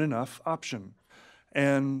 good enough option.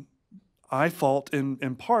 And I fault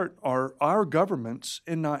in part our governments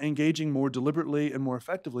in not engaging more deliberately and more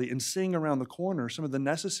effectively in seeing around the corner some of the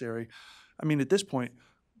necessary, I mean, at this point,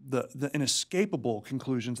 the inescapable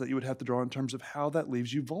conclusions that you would have to draw in terms of how that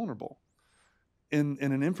leaves you vulnerable. In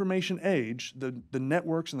an information age, the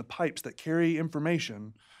networks and the pipes that carry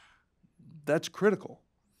information, that's critical.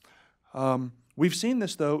 We've seen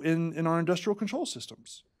this, though, in our industrial control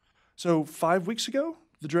systems. So 5 weeks ago,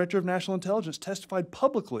 the Director of National Intelligence testified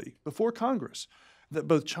publicly before Congress that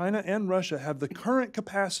both China and Russia have the current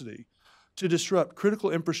capacity to disrupt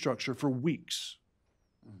critical infrastructure for weeks.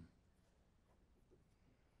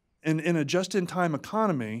 And in a just-in-time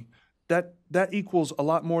economy, that equals a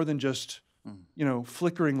lot more than just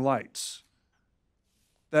flickering lights.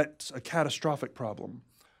 That's a catastrophic problem.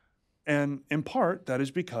 And in part, that is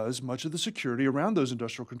because much of the security around those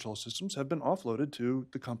industrial control systems have been offloaded to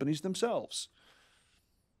the companies themselves.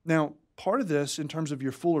 Now, part of this, in terms of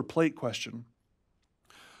your fuller plate question,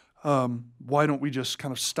 why don't we just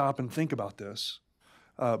kind of stop and think about this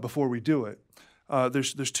before we do it?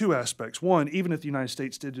 There's two aspects. One, even if the United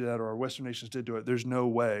States did do that or our Western nations did do it, there's no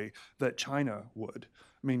way that China would.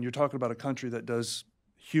 I mean, you're talking about a country that does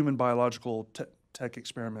human biological tech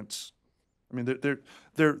experiments. I mean,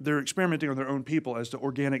 they're experimenting on their own people as to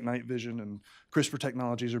organic night vision, and CRISPR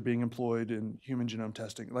technologies are being employed in human genome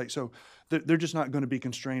testing. So they're just not going to be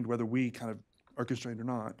constrained whether we kind of are constrained or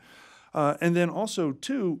not. And then also,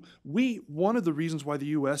 too, one of the reasons why the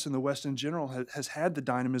U.S. and the West in general has had the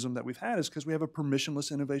dynamism that we've had is because we have a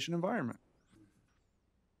permissionless innovation environment.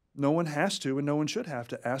 No one has to, and no one should have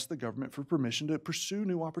to ask the government for permission to pursue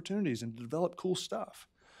new opportunities and to develop cool stuff.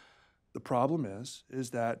 The problem is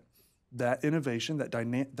that innovation,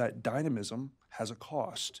 that dynamism has a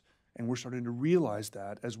cost, and we're starting to realize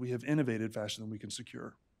that as we have innovated faster than we can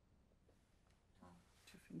secure.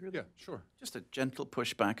 Yeah, sure. Just a gentle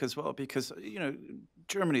pushback as well, because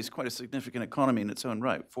Germany is quite a significant economy in its own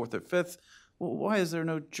right, fourth or fifth. Well, why is there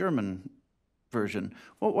no German version?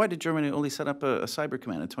 Well, why did Germany only set up a cyber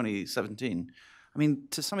command in 2017? I mean,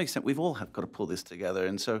 to some extent, we've all got to pull this together.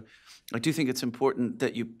 And so I do think it's important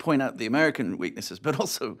that you point out the American weaknesses, but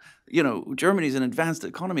also, Germany's an advanced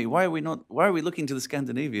economy. Why are we looking to the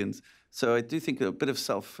Scandinavians? So I do think a bit of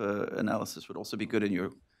self-analysis would also be good in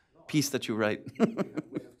your piece that you write. we have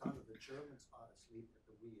kind of the Germans are asleep at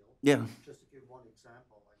the wheel. Yeah. Just to give one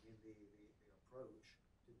example, I mean, the approach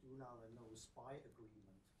to do now a no spy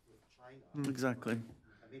agreement with China. Exactly.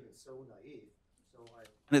 And mean, it's so naive.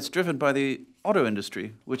 And it's driven by the auto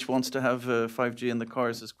industry, which wants to have 5G in the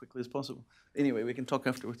cars as quickly as possible. Anyway, we can talk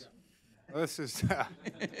afterwards. This is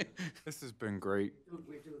this has been great.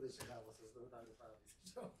 We do this analysis, no doubt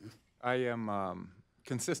about it. I am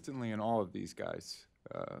consistently in awe of these guys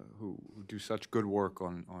who do such good work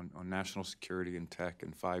on national security and tech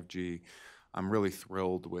and 5G. I'm really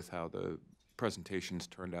thrilled with how the presentations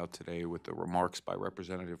turned out today with the remarks by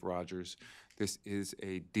Representative Rogers. This is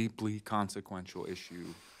a deeply consequential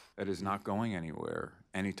issue that is not going anywhere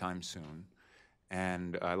anytime soon.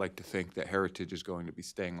 And I like to think that Heritage is going to be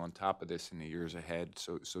staying on top of this in the years ahead.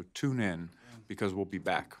 So tune in, because we'll be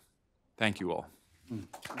back. Thank you all.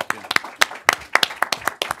 Thank you.